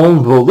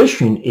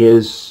volition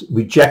is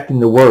rejecting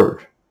the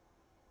word.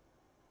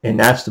 And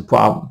that's the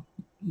problem.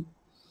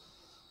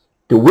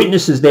 The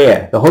witness is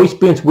there. The Holy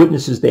Spirit's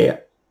witness is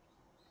there.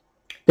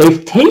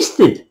 They've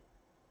tasted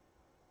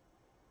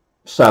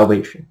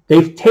salvation.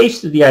 They've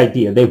tasted the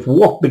idea. They've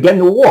begun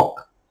to walk.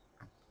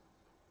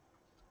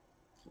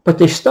 But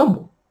they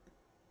stumble.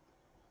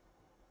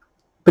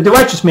 But the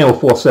righteous man will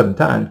fall 7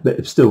 times,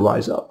 but still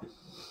rise up.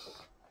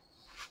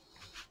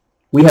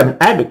 We have an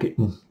advocate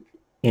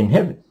in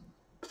heaven,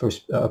 1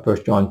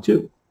 John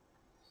 2,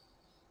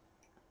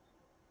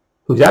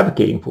 who's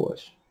advocating for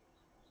us.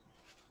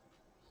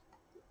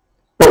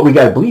 But we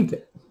got to believe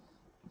that.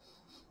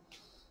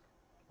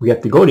 We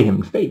have to go to him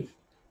in faith.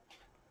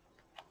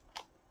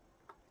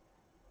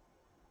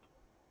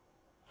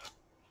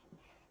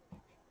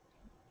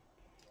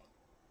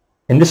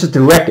 And this is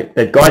the record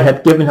that God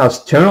hath given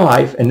us eternal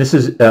life, and this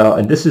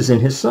is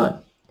in his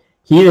Son.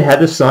 He that hath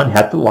the Son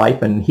hath the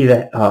life, and he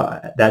that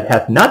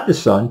hath not the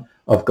Son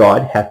of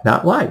God hath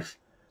not life.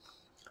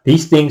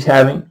 These things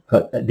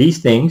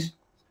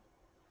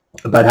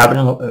about having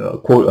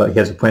quote, he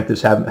has a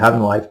parenthesis, having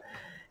life,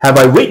 have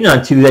I written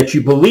unto you, that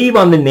you believe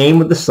on the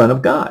name of the Son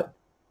of God.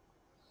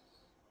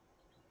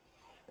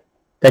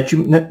 That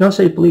you don't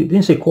say believe,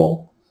 didn't say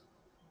call,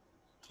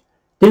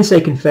 didn't say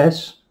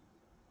confess.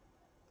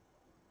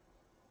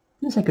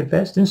 Didn't say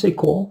confess, didn't say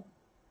call,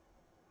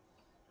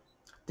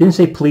 didn't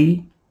say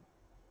plead,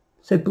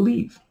 said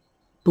believe,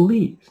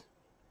 believe.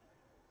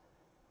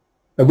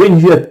 I've written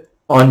here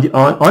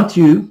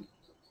to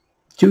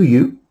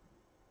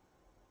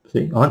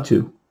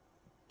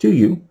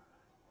you,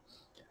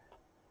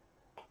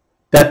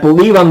 that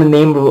believe on the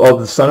name of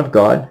the Son of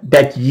God,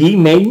 that ye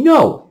may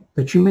know,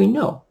 that you may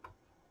know.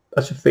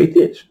 That's what faith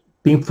is,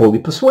 being fully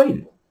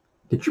persuaded,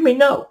 that you may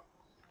know.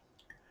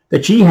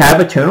 That ye have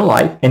eternal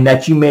life, and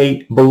that you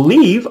may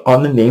believe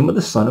on the name of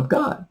the Son of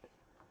God.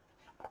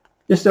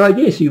 That's the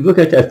idea. So you look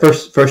at that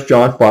 1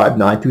 John 5,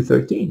 9 through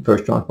 13.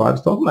 1 John 5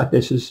 is talking about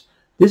this.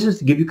 This is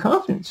to give you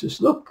confidence. Just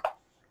look.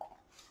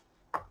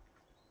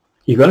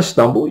 You're going to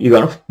stumble. You're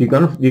going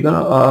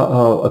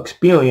to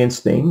experience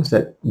things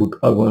that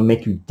are going to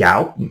make you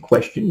doubt and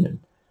question. And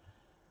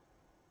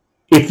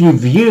if you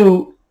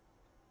view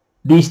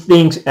these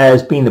things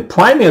as being the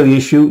primary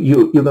issue,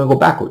 you're going to go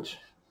backwards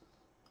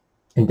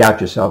and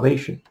doubt your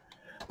salvation.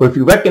 But if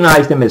you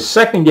recognize them as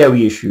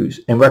secondary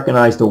issues and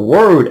recognize the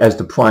word as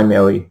the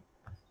primary,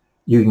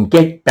 you can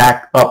get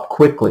back up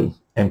quickly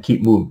and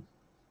keep moving.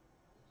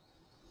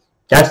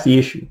 That's the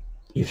issue.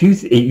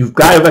 You've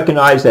got to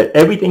recognize that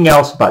everything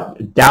else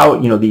about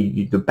doubt,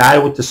 the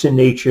battle with the sin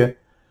nature,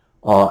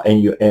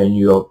 and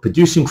you're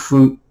producing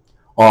fruit,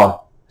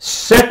 are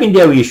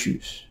secondary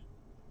issues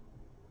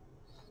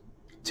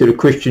to the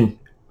Christian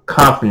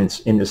confidence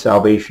in the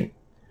salvation.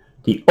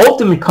 The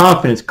ultimate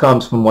confidence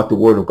comes from what the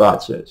Word of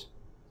God says.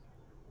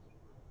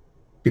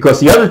 Because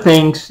the other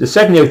things, the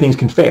secondary things,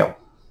 can fail.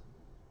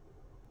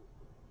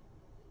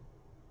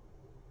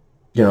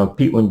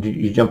 When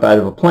you jump out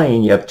of a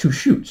plane, you have 2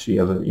 chutes.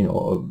 You have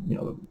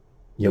you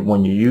have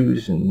one you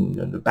use and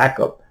the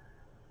backup,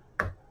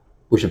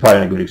 which is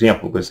probably not a good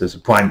example because there's a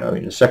primary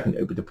and a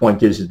secondary. But the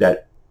point is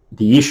that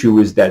the issue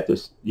is that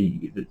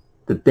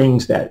the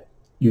things that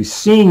you're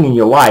seeing in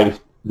your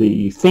life,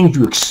 the things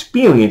you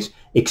experience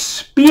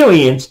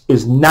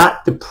is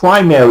not the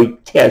primary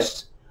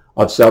test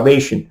of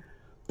salvation.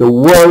 The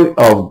Word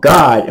of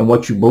God and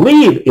what you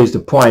believe is the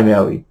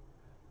primary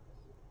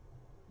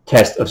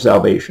test of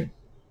salvation.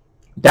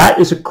 That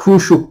is a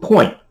crucial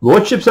point.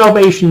 Lordship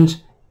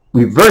salvations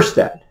reverse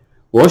that.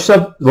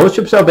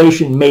 Lordship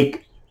salvation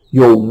make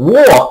your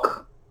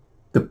walk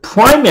the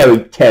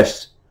primary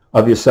test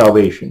of your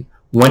salvation,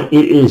 when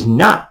it is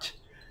not,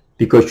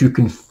 because you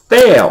can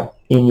fail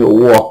in your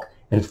walk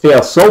and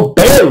fail so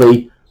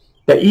badly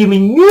that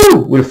even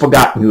you would have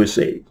forgotten you were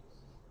saved.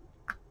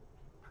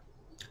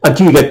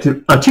 Until you get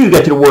to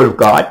the Word of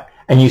God,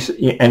 and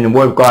the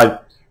Word of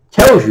God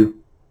tells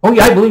you, oh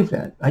yeah, I believe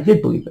that. I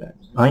did believe that.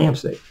 I am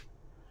saved.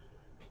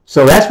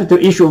 So that's what the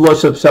issue of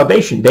lordship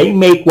salvation. They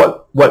make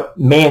what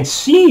man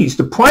sees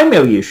the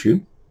primary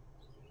issue,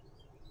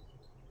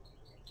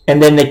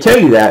 And then they tell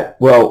you that,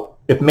 well,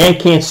 if man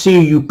can't see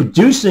you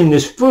producing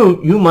this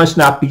fruit, you must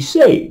not be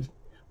saved.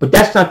 But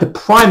that's not the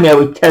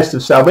primary test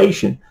of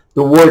salvation.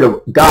 The Word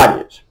of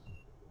God is.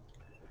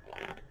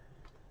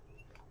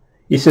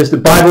 He says the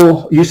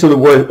Bible use of the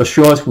word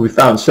assurance will be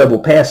found in several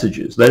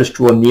passages. Let us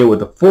draw near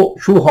with a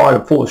true heart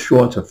and full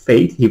assurance of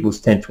faith, Hebrews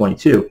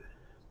 10:22.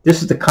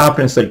 This is the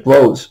confidence that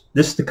grows.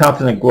 This is the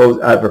confidence that grows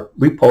out of a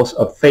repulse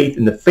of faith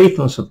in the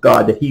faithfulness of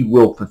God, that he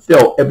will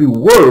fulfill every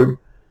word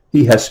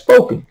he has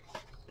spoken.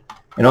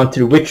 And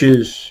unto the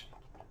riches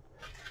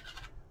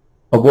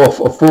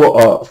of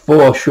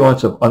full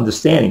assurance of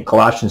understanding,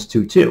 Colossians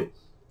 2:2.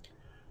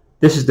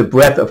 This is the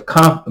breath of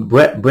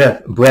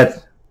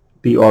breath,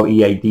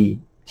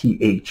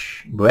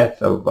 B-R-E-A-D-T-H,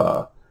 breath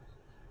of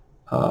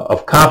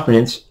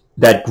confidence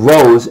that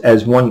grows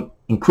as one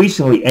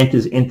increasingly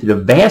enters into the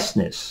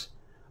vastness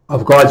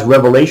of God's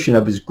revelation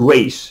of his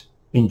grace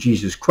in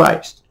Jesus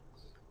Christ.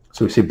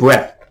 So we say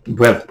breath,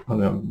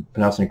 I'm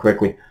pronouncing it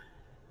correctly.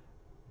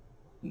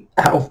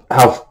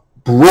 How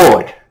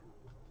broad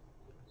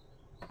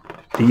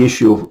the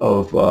issue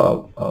of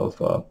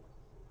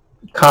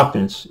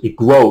confidence, it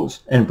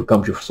grows and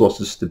becomes your source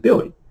of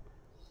stability.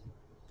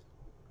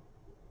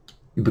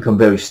 You become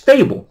very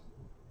stable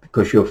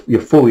because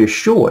you're fully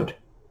assured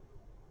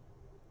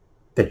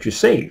that you're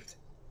saved,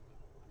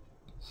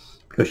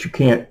 because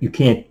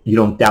you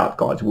don't doubt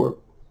God's word,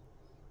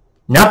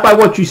 not by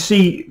what you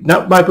see,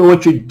 not by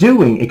what you're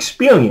doing,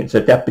 experience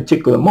at that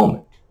particular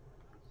moment,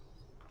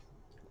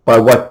 by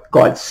what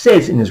God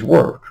says in his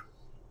word.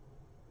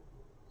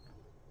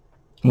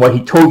 And what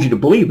he told you to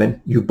believe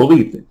in, you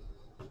believed it.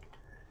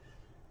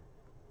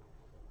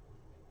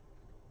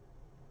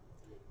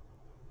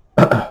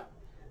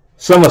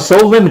 Some are so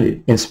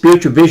limited in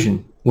spiritual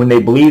vision when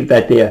they believe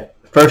that their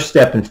first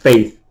step in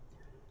faith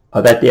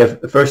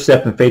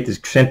is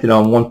centered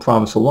on one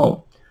promise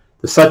alone.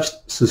 To such,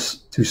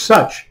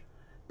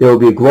 there will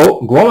be a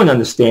growing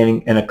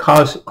understanding and a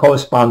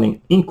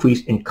corresponding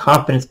increase in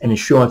confidence and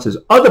assurance as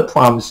other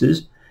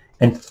promises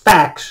and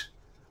facts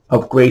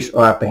of grace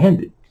are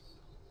apprehended.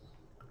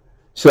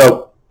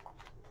 So,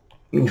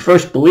 when you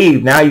first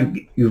believe, now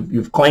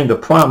you've claimed a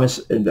promise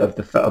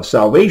of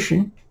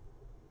salvation,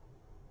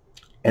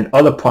 and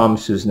other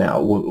promises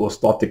now will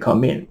start to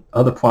come in.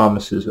 Other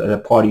promises that are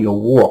part of your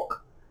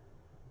walk,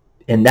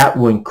 and that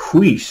will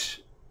increase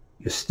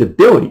your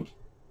stability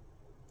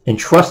in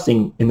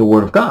trusting in the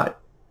Word of God.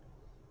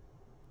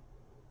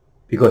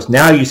 Because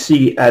now you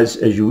see, as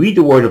you read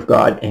the Word of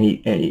God, and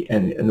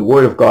the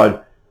Word of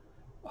God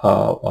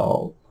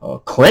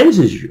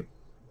cleanses you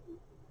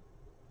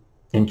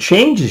and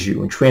changes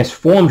you and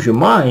transforms your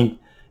mind,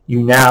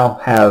 you now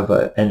have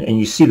and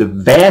you see the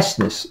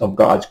vastness of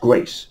God's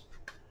grace.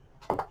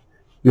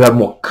 You have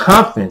more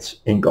confidence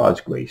in God's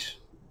grace,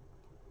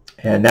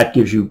 and that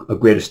gives you a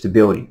greater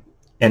stability.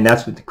 And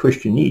that's what the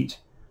Christian needs.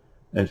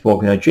 And it's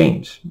spoken of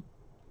James.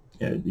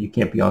 You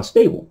can't be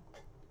unstable.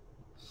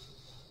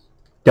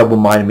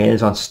 Double-minded man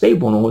is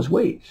unstable in all his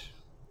ways.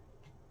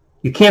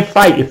 You can't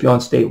fight if you're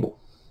unstable.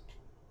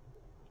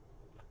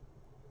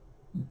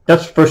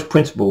 That's the first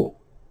principle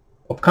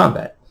of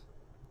combat.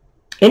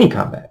 Any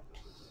combat.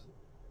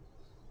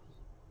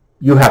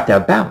 You have to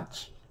have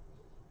balance.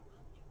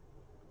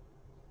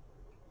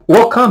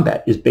 All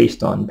combat is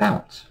based on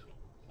balance.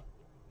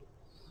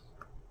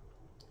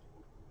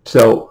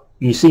 So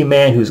you see a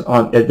man who's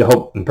on the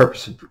hope and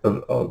purpose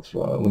of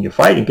when you're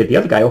fighting, get the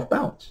other guy off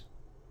balance.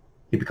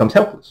 He becomes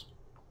helpless.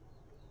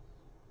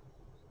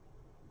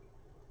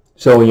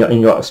 So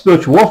in your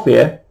spiritual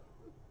warfare,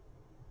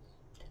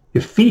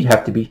 your feet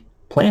have to be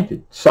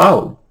planted,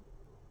 solid,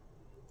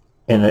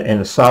 and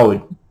a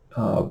solid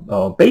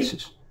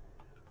basis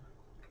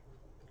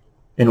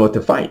in order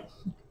to fight.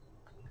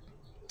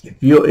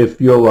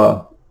 If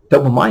you're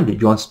double-minded,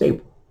 you're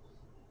unstable.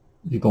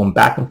 You're going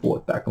back and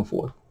forth, back and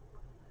forth.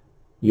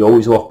 You're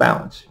always off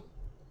balance.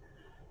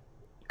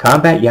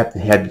 Combat, you have to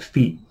have your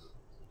feet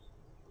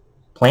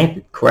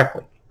planted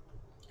correctly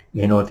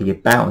in order to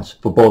get balance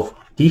for both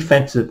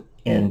defensive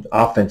and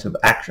offensive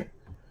action.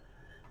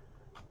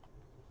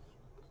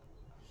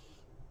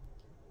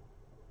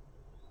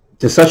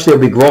 To such there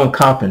will be growing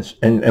confidence,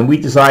 and we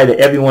desire that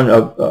every one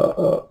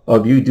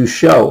of you do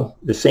show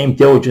the same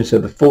diligence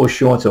of the full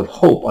assurance of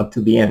hope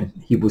unto the end.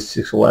 Hebrews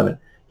 6:11.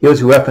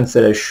 Here's a reference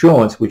to that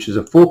assurance, which is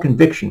a full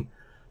conviction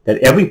that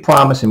every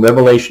promise and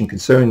revelation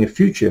concerning the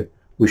future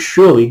will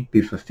surely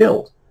be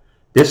fulfilled.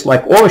 This,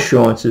 like all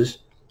assurances,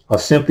 are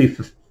simply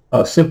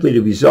the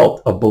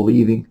result of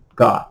believing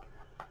God.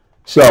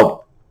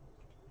 So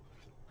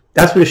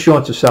that's what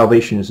assurance of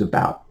salvation is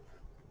about.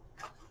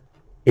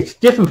 It's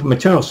different from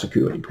eternal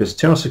security, because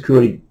eternal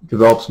security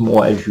develops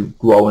more as you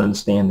grow and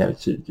understand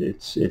that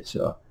it's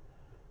a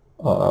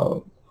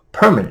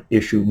permanent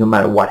issue no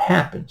matter what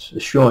happens.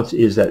 Assurance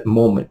is that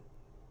moment,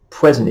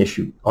 present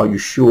issue. Are you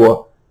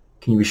sure?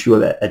 Can you be sure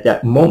that at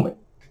that moment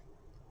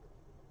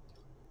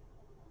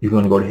you're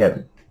going to go to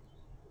heaven,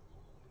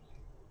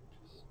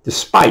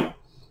 despite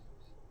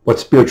what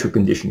spiritual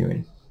condition you're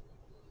in?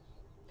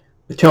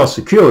 Eternal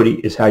security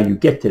is how you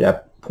get to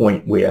that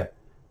point where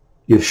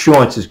your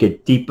assurances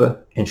get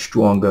deeper and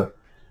stronger,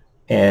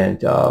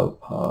 and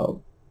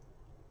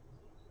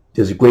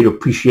there's a greater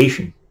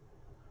appreciation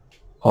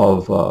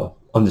of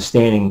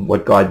understanding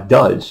what God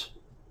does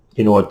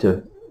in order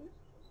to,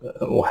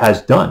 or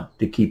has done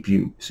to keep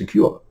you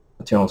secure,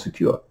 eternal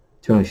secure,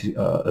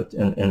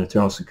 an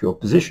eternal secure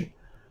position.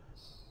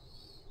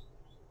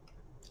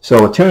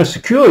 So eternal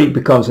security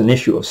becomes an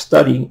issue of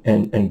study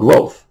and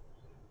growth,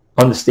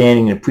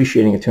 understanding and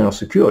appreciating eternal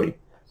security.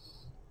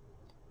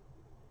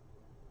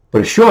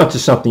 But assurance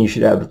is something you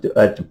should have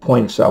at the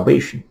point of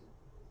salvation.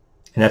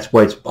 And that's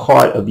why it's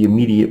part of the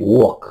immediate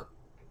walk.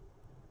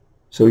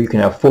 So you can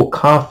have full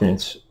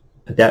confidence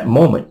at that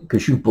moment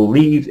because you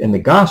believed in the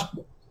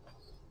gospel.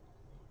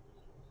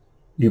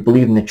 You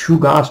believe in the true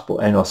gospel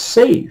and are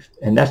saved.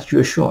 And that's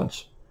your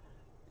assurance.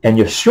 And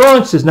your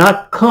assurance does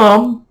not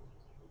come,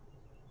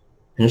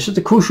 and this is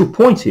the crucial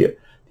point here,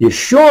 the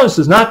assurance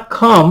does not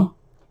come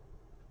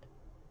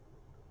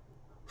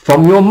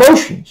from your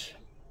emotions.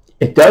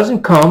 It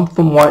doesn't come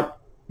from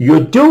what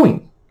you're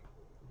doing.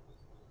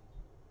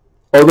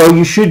 Although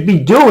you should be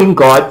doing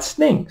God's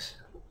things,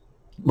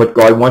 what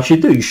God wants you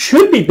to do. You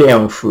should be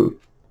bearing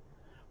fruit.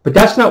 But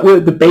that's not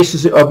where the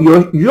basis of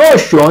your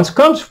assurance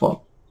comes from.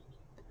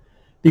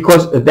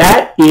 Because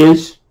that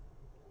is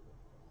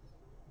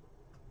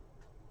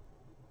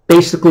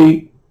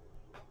basically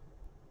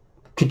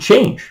could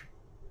change.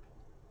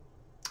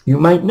 You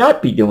might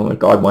not be doing what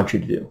God wants you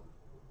to do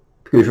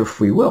because you're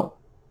free will.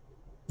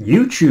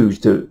 You choose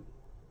to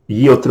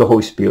yield to the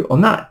Holy Spirit or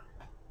not.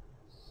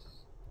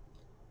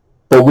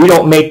 But we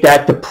don't make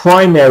that the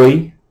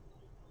primary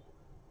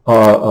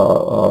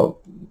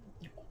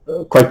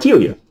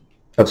criteria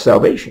of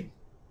salvation.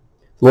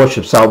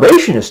 Lordship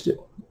salvationists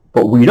do,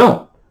 but we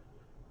don't.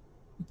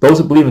 Those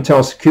who believe in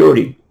eternal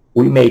security,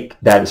 we make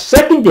that a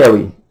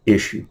secondary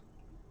issue.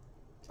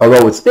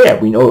 Although it's there,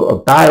 we know a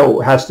battle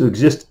has to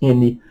exist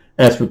in the,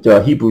 and that's what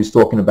Hebrews is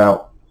talking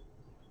about.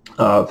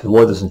 If the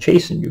Lord doesn't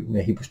chasten you, in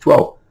Hebrews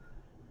 12.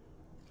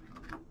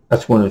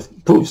 That's one of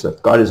the proofs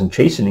that God isn't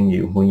chastening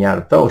you when you're out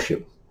of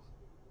fellowship.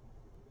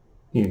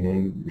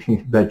 You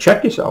better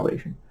check your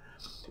salvation.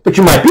 But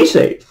you might be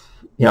saved.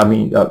 You know, I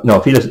mean, no,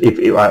 if he doesn't, if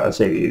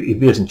he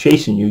doesn't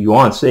chasten you, you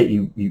aren't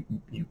saved. You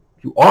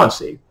aren't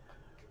saved.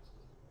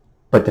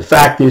 But the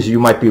fact is, you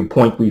might be a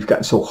point where you've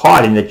gotten so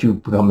hardened that you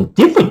become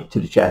indifferent to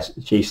the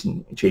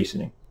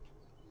chastening.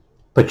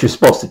 But you're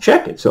supposed to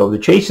check it. So the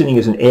chastening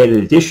is an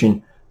added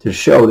addition to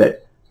show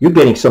that you're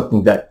getting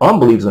something that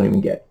unbelievers don't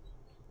even get,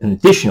 an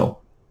additional.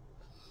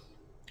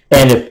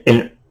 And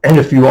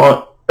if you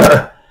aren't,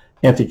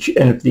 if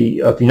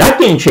you're not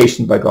getting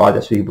chastened by God,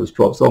 that's what Hebrews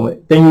 12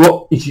 told, then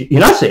you're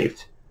not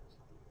saved.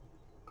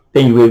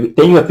 Then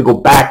you have to go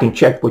back and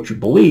check what you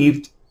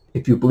believed,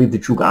 if you believe the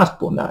true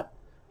gospel or not.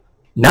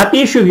 Not the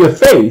issue of your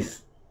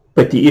faith,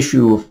 but the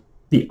issue of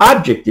the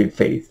objective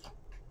faith,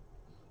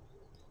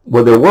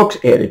 where there are works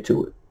added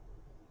to it.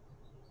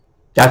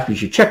 That's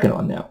what you're checking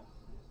on now.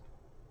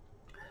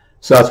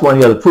 So that's one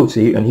of the other proofs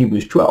in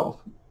Hebrews 12.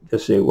 They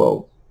say,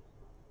 well,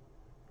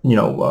 you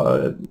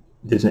know,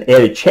 there's an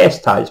added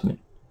chastisement.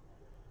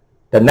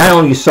 That not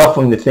only are you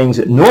suffering the things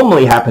that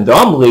normally happen to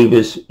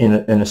unbelievers in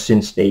a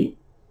sin state,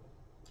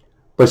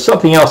 but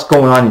something else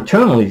going on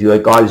internally with you,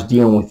 like God is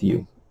dealing with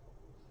you.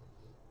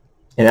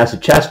 And that's a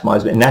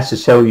chastisement, and that's to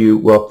tell you,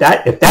 well,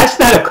 if that's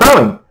not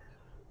occurring,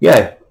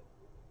 yeah,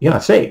 you're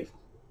not saved.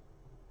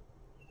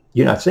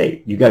 You're not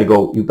saved. You got to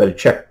go. You better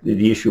check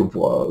the issue of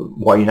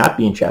why you're not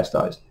being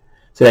chastised.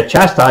 So that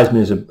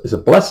chastisement is a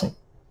blessing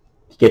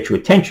to get your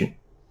attention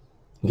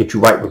and get you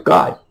right with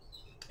God,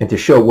 and to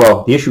show,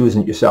 well, the issue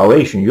isn't your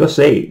salvation. You're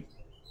saved.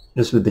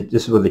 This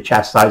is where the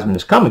chastisement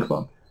is coming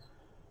from.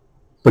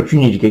 But you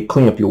need to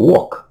clean up your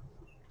walk.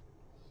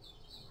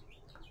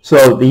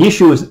 So the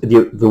issue is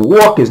the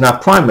walk is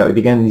not primary.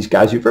 Again, these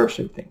guys reverse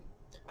everything.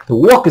 The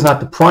walk is not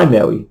the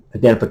primary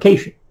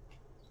identification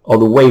or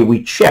the way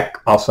we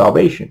check our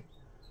salvation.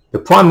 The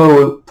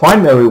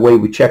primary way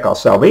we check our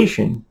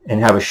salvation and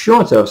have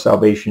assurance of our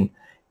salvation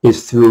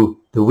is through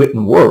the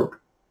written word.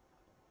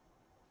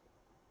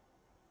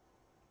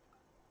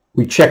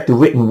 We check the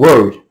written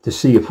word to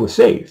see if we're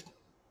saved.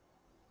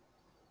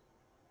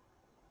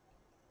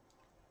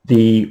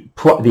 The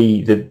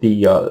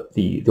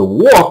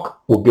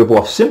walk will give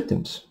off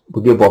symptoms,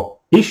 will give off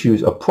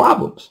issues of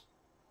problems.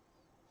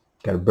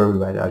 Got a bird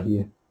right out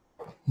here.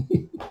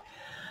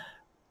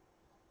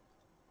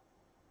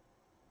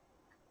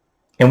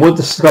 And we'll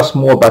discuss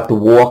more about the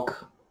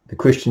walk, the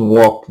Christian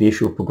walk, the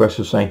issue of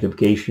progressive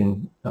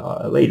sanctification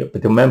later.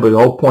 But remember, the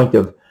whole point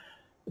of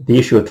the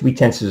issue of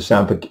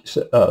 3/10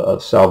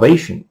 of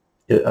salvation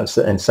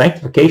and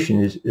sanctification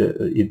is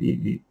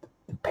the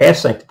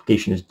past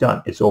sanctification is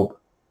done. It's over.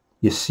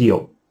 You're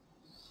sealed.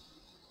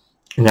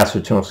 And that's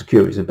what eternal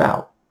security is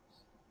about.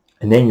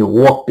 And then your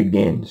walk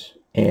begins.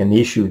 And the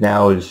issue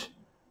now is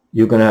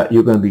you're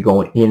gonna be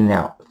going in and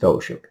out of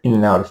fellowship, in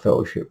and out of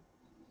fellowship.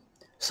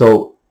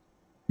 So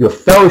your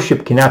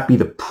fellowship cannot be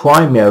the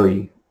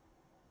primary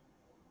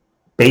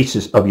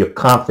basis of your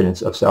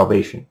confidence of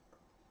salvation.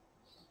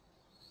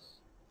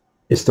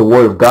 It's the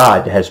Word of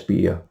God that has to be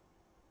your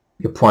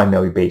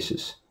primary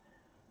basis.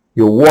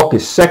 Your walk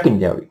is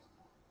secondary.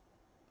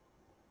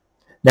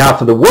 Now,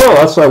 for the world,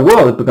 outside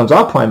world, it becomes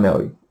our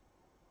primary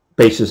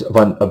basis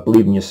of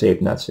believing you're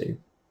saved, not saved.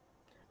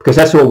 Because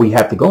that's all we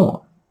have to go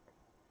on,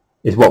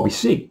 is what we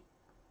see.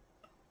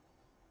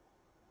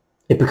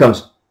 It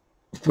becomes,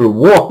 for the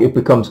walk, it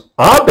becomes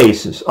our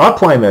basis, our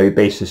primary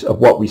basis of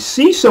what we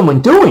see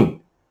someone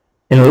doing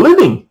and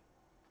living.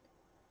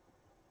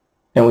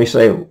 And we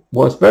say,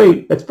 well, it's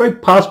very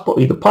possible,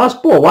 either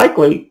possible or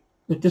likely,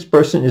 that this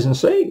person isn't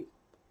saved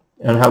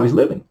and how he's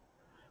living.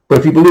 But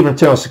if you believe in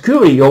eternal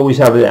security, you always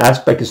have an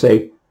aspect to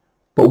say,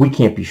 but we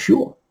can't be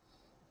sure.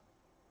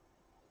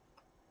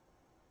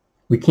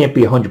 We can't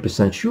be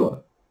 100%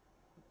 sure.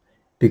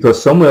 Because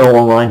somewhere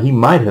along the line, he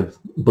might have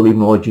believed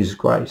in the Lord Jesus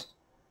Christ.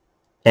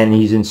 And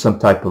he's in some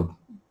type of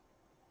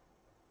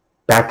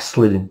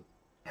backslidden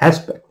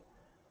aspect.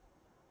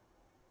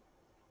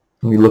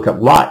 When we look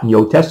at Lot in the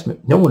Old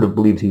Testament, no one would have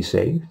believed he's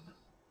saved.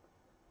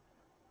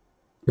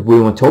 If we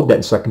weren't told that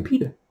in 2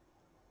 Peter.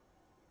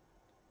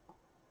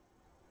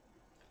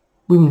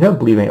 We would never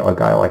believe a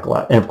guy like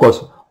Lot. And of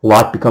course,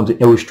 Lot becomes an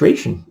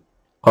illustration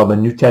of a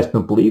New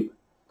Testament believer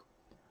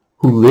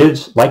who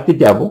lives like the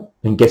devil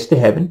and gets to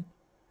heaven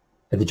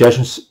at the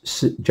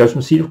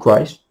judgment seat of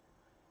Christ,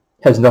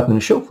 has nothing to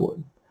show for it.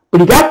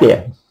 But he got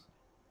there.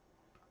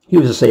 He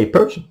was a saved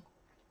person.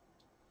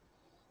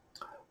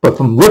 But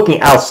from looking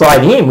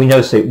outside him, we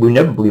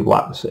never believe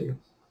Lot was saved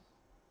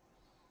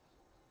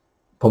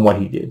from what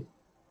he did.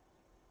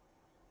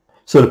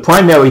 So the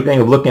primary thing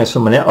of looking at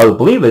someone else, other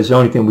believers, the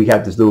only thing we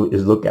have to do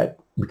is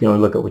we can only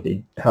look at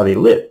how they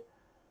live.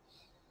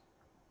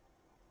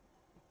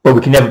 But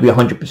we can never be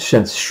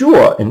 100%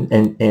 sure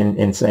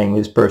in saying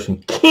this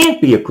person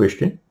can't be a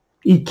Christian,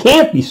 he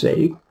can't be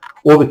saved.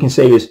 All we can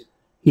say is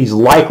he's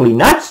likely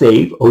not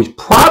saved, or he's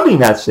probably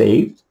not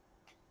saved,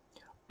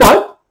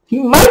 but he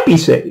might be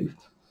saved.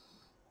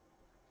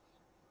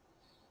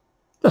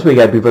 That's why you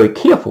got to be very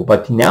careful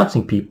about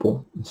denouncing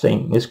people and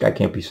saying this guy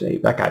can't be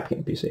saved, that guy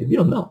can't be saved. You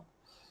don't know.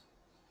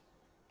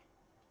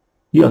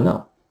 You don't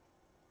know.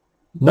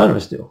 None of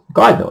us do.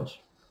 God knows.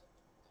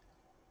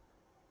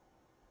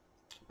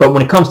 But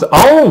when it comes to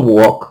our own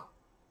walk,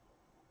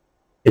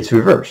 it's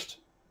reversed.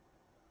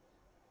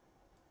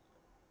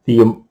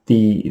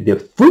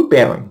 The fruit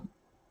bearing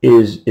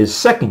is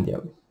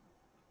secondary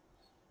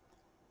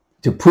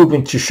to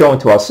proving, to showing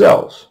to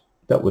ourselves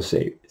that we're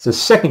saved. It's a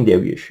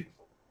secondary issue.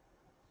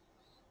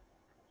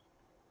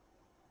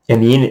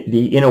 And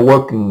the inner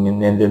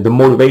working and the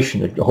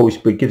motivation that the Holy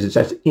Spirit gives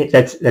us,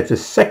 that's a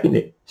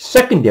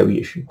secondary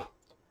issue.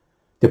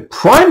 The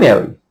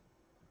primary,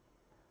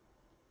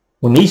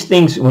 when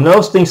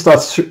those things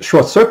start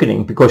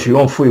short-circuiting because of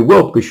your own free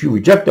will, because you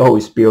reject the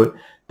Holy Spirit,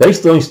 those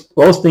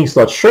things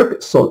start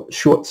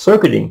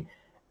short-circuiting,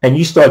 and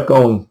you start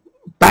going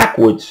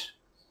backwards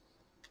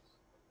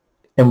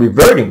and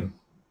reverting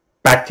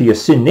back to your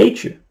sin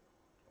nature.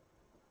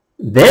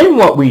 Then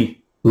what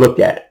we look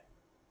at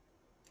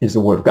is the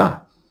Word of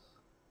God.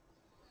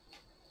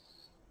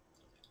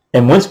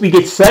 And once we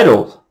get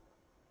settled,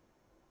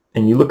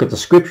 and you look at the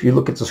Scripture, you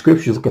look at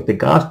the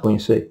Gospel, and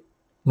you say,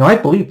 no, I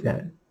believe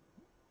that.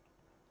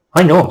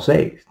 I know I'm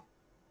saved.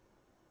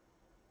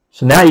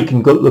 So now you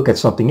can go look at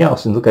something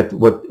else and look at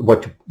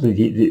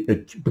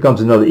it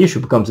becomes another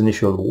issue, becomes an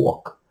issue of the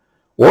walk.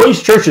 All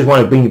these churches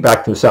want to bring you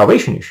back to the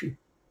salvation issue.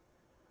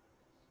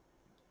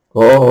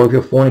 Oh, if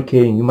you're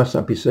fornicating, you must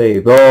not be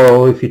saved.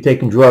 Oh, if you're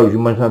taking drugs, you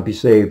must not be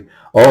saved.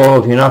 Oh,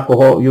 if you're an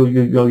alcoholic,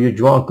 you're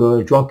drunk,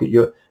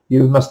 you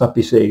must not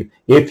be saved.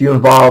 If you're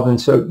involved in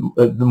certain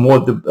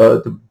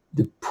the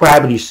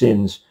depravity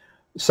sins,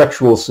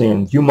 sexual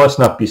sins, you must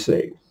not be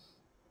saved.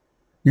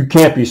 You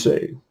can't be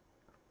saved.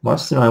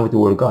 Must deny what the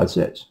Word of God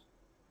says.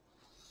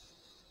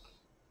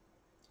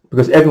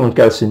 Because everyone's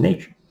got a sin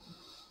nature.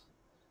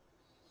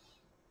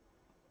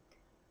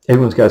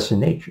 Everyone's got a sin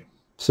nature.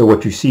 So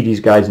what you see these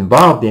guys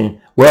involved in,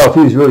 well, if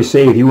he was really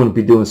saved, he wouldn't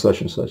be doing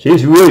such and such.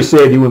 If he was really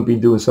saved, he wouldn't be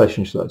doing such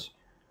and such.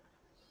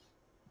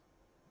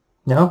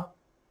 No,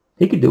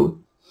 he could do it.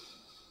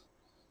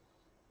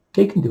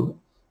 He can do it.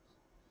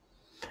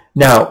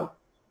 Now,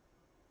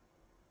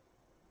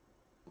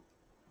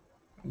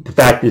 the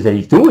fact is that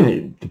he's doing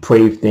it,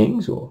 depraved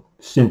things or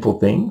sinful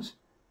things.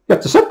 You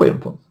have to separate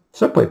them from them.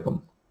 Separate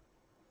them.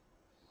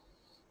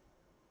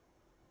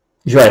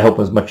 You try to help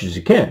him as much as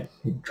you can.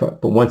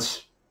 But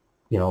once,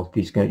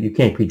 you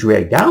can't be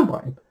dragged down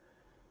by him.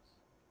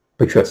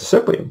 But you have to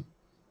separate him.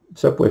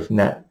 Separate from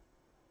that.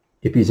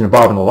 If he's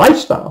involved in a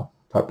lifestyle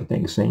type of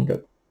thing, saying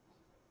that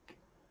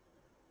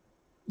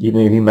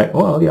even if he might,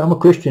 well, yeah, I'm a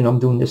Christian, I'm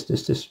doing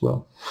this.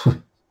 Well,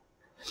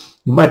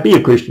 you might be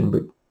a Christian,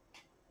 but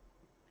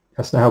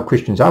that's not how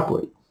Christians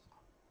operate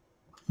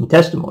in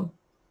testimony.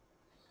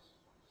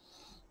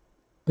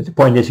 But the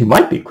point is, he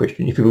might be a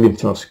Christian if you believe in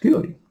eternal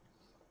security.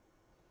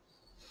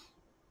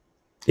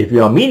 If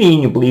you're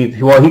Armenian, you believe,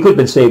 well, he could have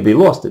been saved, but he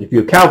lost it. If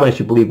you're a Calvinist,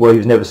 you believe, well, he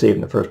was never saved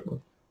in the first place.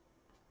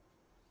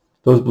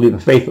 Those who believe in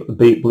faith,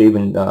 believe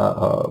in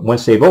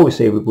once saved, always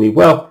saved, we believe,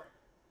 well,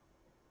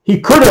 He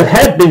could have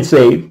had been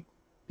saved.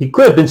 He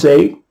could have been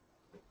saved.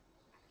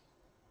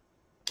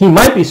 He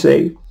might be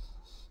saved.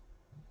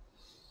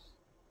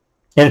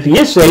 And if he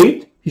is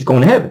saved, he's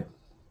going to heaven.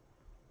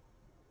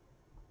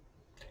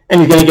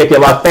 And he's going to get there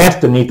a lot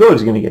faster than he thought he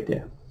was going to get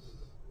there.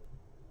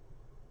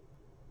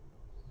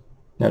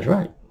 That's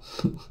right.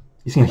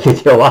 He's going to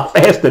get there a lot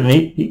faster than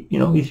he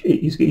thought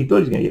he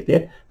was going to get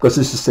there, because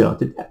this is still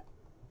unto death.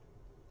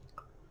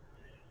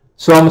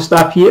 So I'm going to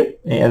stop here,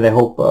 and I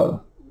hope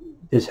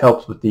this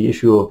helps with the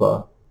issue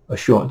of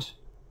assurance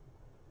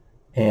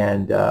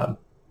and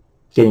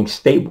getting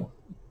stable.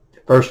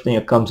 The first thing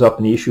that comes up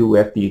in the issue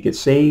after you get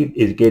saved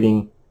is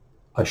getting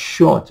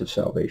assurance of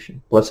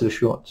salvation, blessed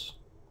assurance.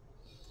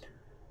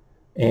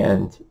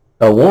 And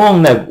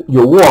along that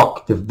your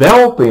walk,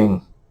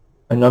 developing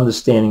an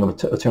understanding of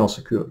eternal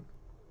security.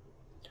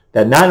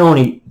 That not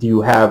only do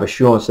you have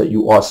assurance that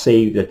you are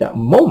saved at that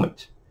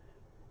moment,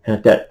 and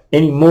at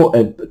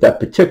that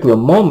particular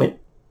moment,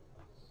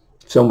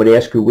 somebody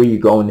asks you where you're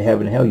going, to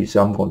heaven or hell, you say,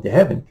 I'm going to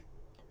heaven.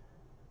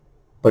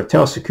 But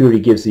eternal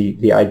security gives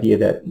the idea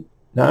that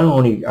not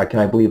only can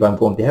I believe I'm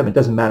going to heaven, it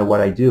doesn't matter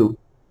what I do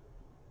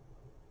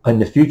in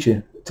the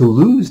future to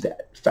lose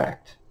that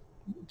fact,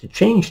 to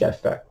change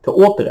that fact, to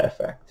alter that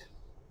fact.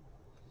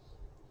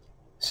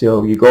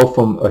 So you go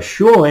from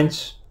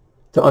assurance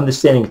to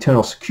understanding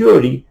eternal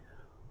security,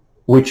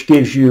 which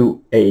gives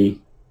you a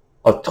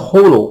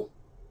total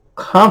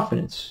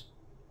confidence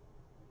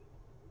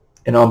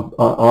and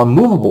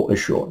unmovable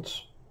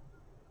assurance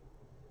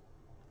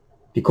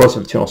because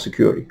of eternal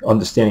security,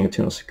 understanding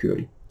eternal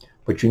security.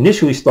 But you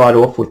initially start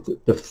off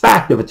with the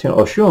fact of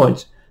eternal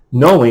assurance,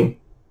 knowing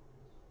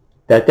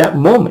that that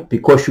moment,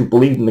 because you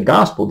believe in the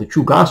gospel, the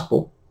true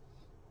gospel,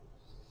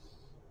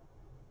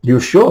 you're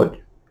assured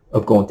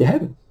of going to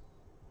heaven.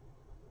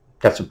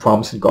 That's a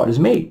promise that God has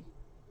made.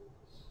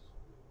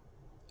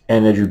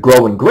 And as you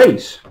grow in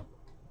grace,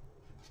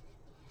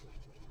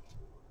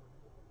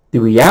 the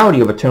reality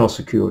of eternal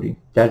security,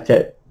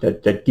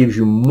 that gives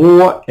you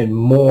more and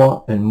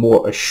more and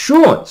more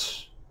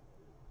assurance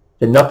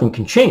that nothing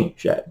can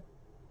change that,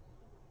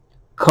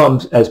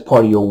 comes as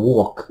part of your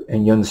walk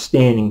and your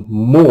understanding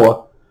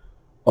more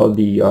of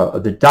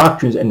the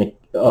doctrines and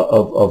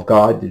of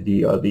God,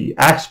 the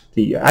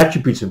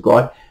attributes of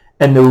God,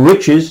 and the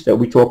riches that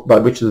we talk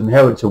about, riches of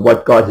inheritance, of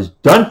what God has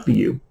done for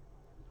you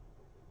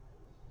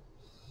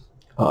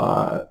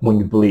when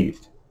you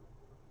believed,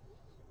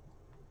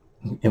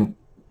 and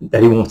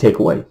that He won't take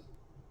away.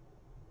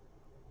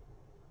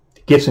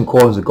 The gifts and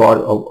callings of God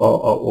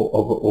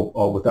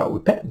are without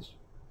repentance,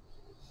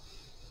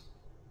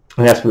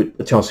 and that's what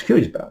eternal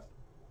security is about.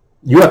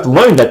 You have to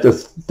learn that the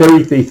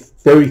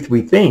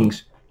 33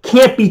 things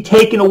can't be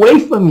taken away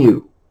from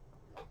you.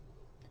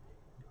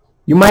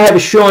 You might have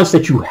assurance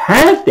that you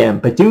have them,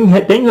 but then you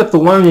have to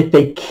learn that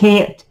they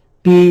can't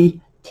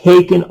be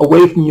taken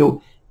away from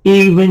you,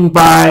 even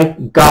by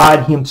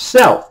God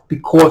Himself,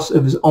 because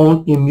of His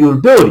own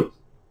immutability.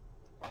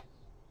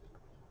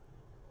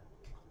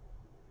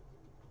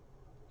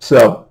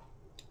 So,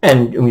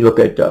 and when we look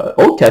at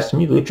Old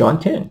Testament, you look at John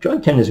 10.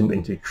 John 10 isn't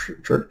into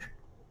church.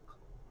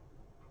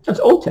 That's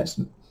Old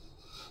Testament.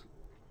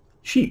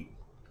 Sheep.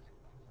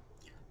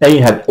 Now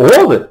you have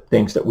all the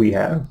things that we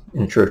have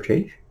in the church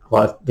age. A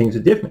lot of things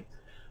are different.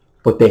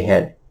 But they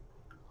had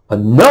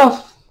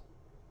enough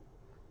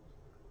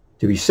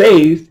to be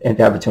saved and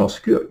to have eternal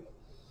security.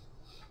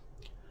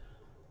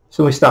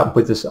 So we stop and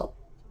put this up.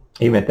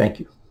 Amen. Thank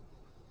you.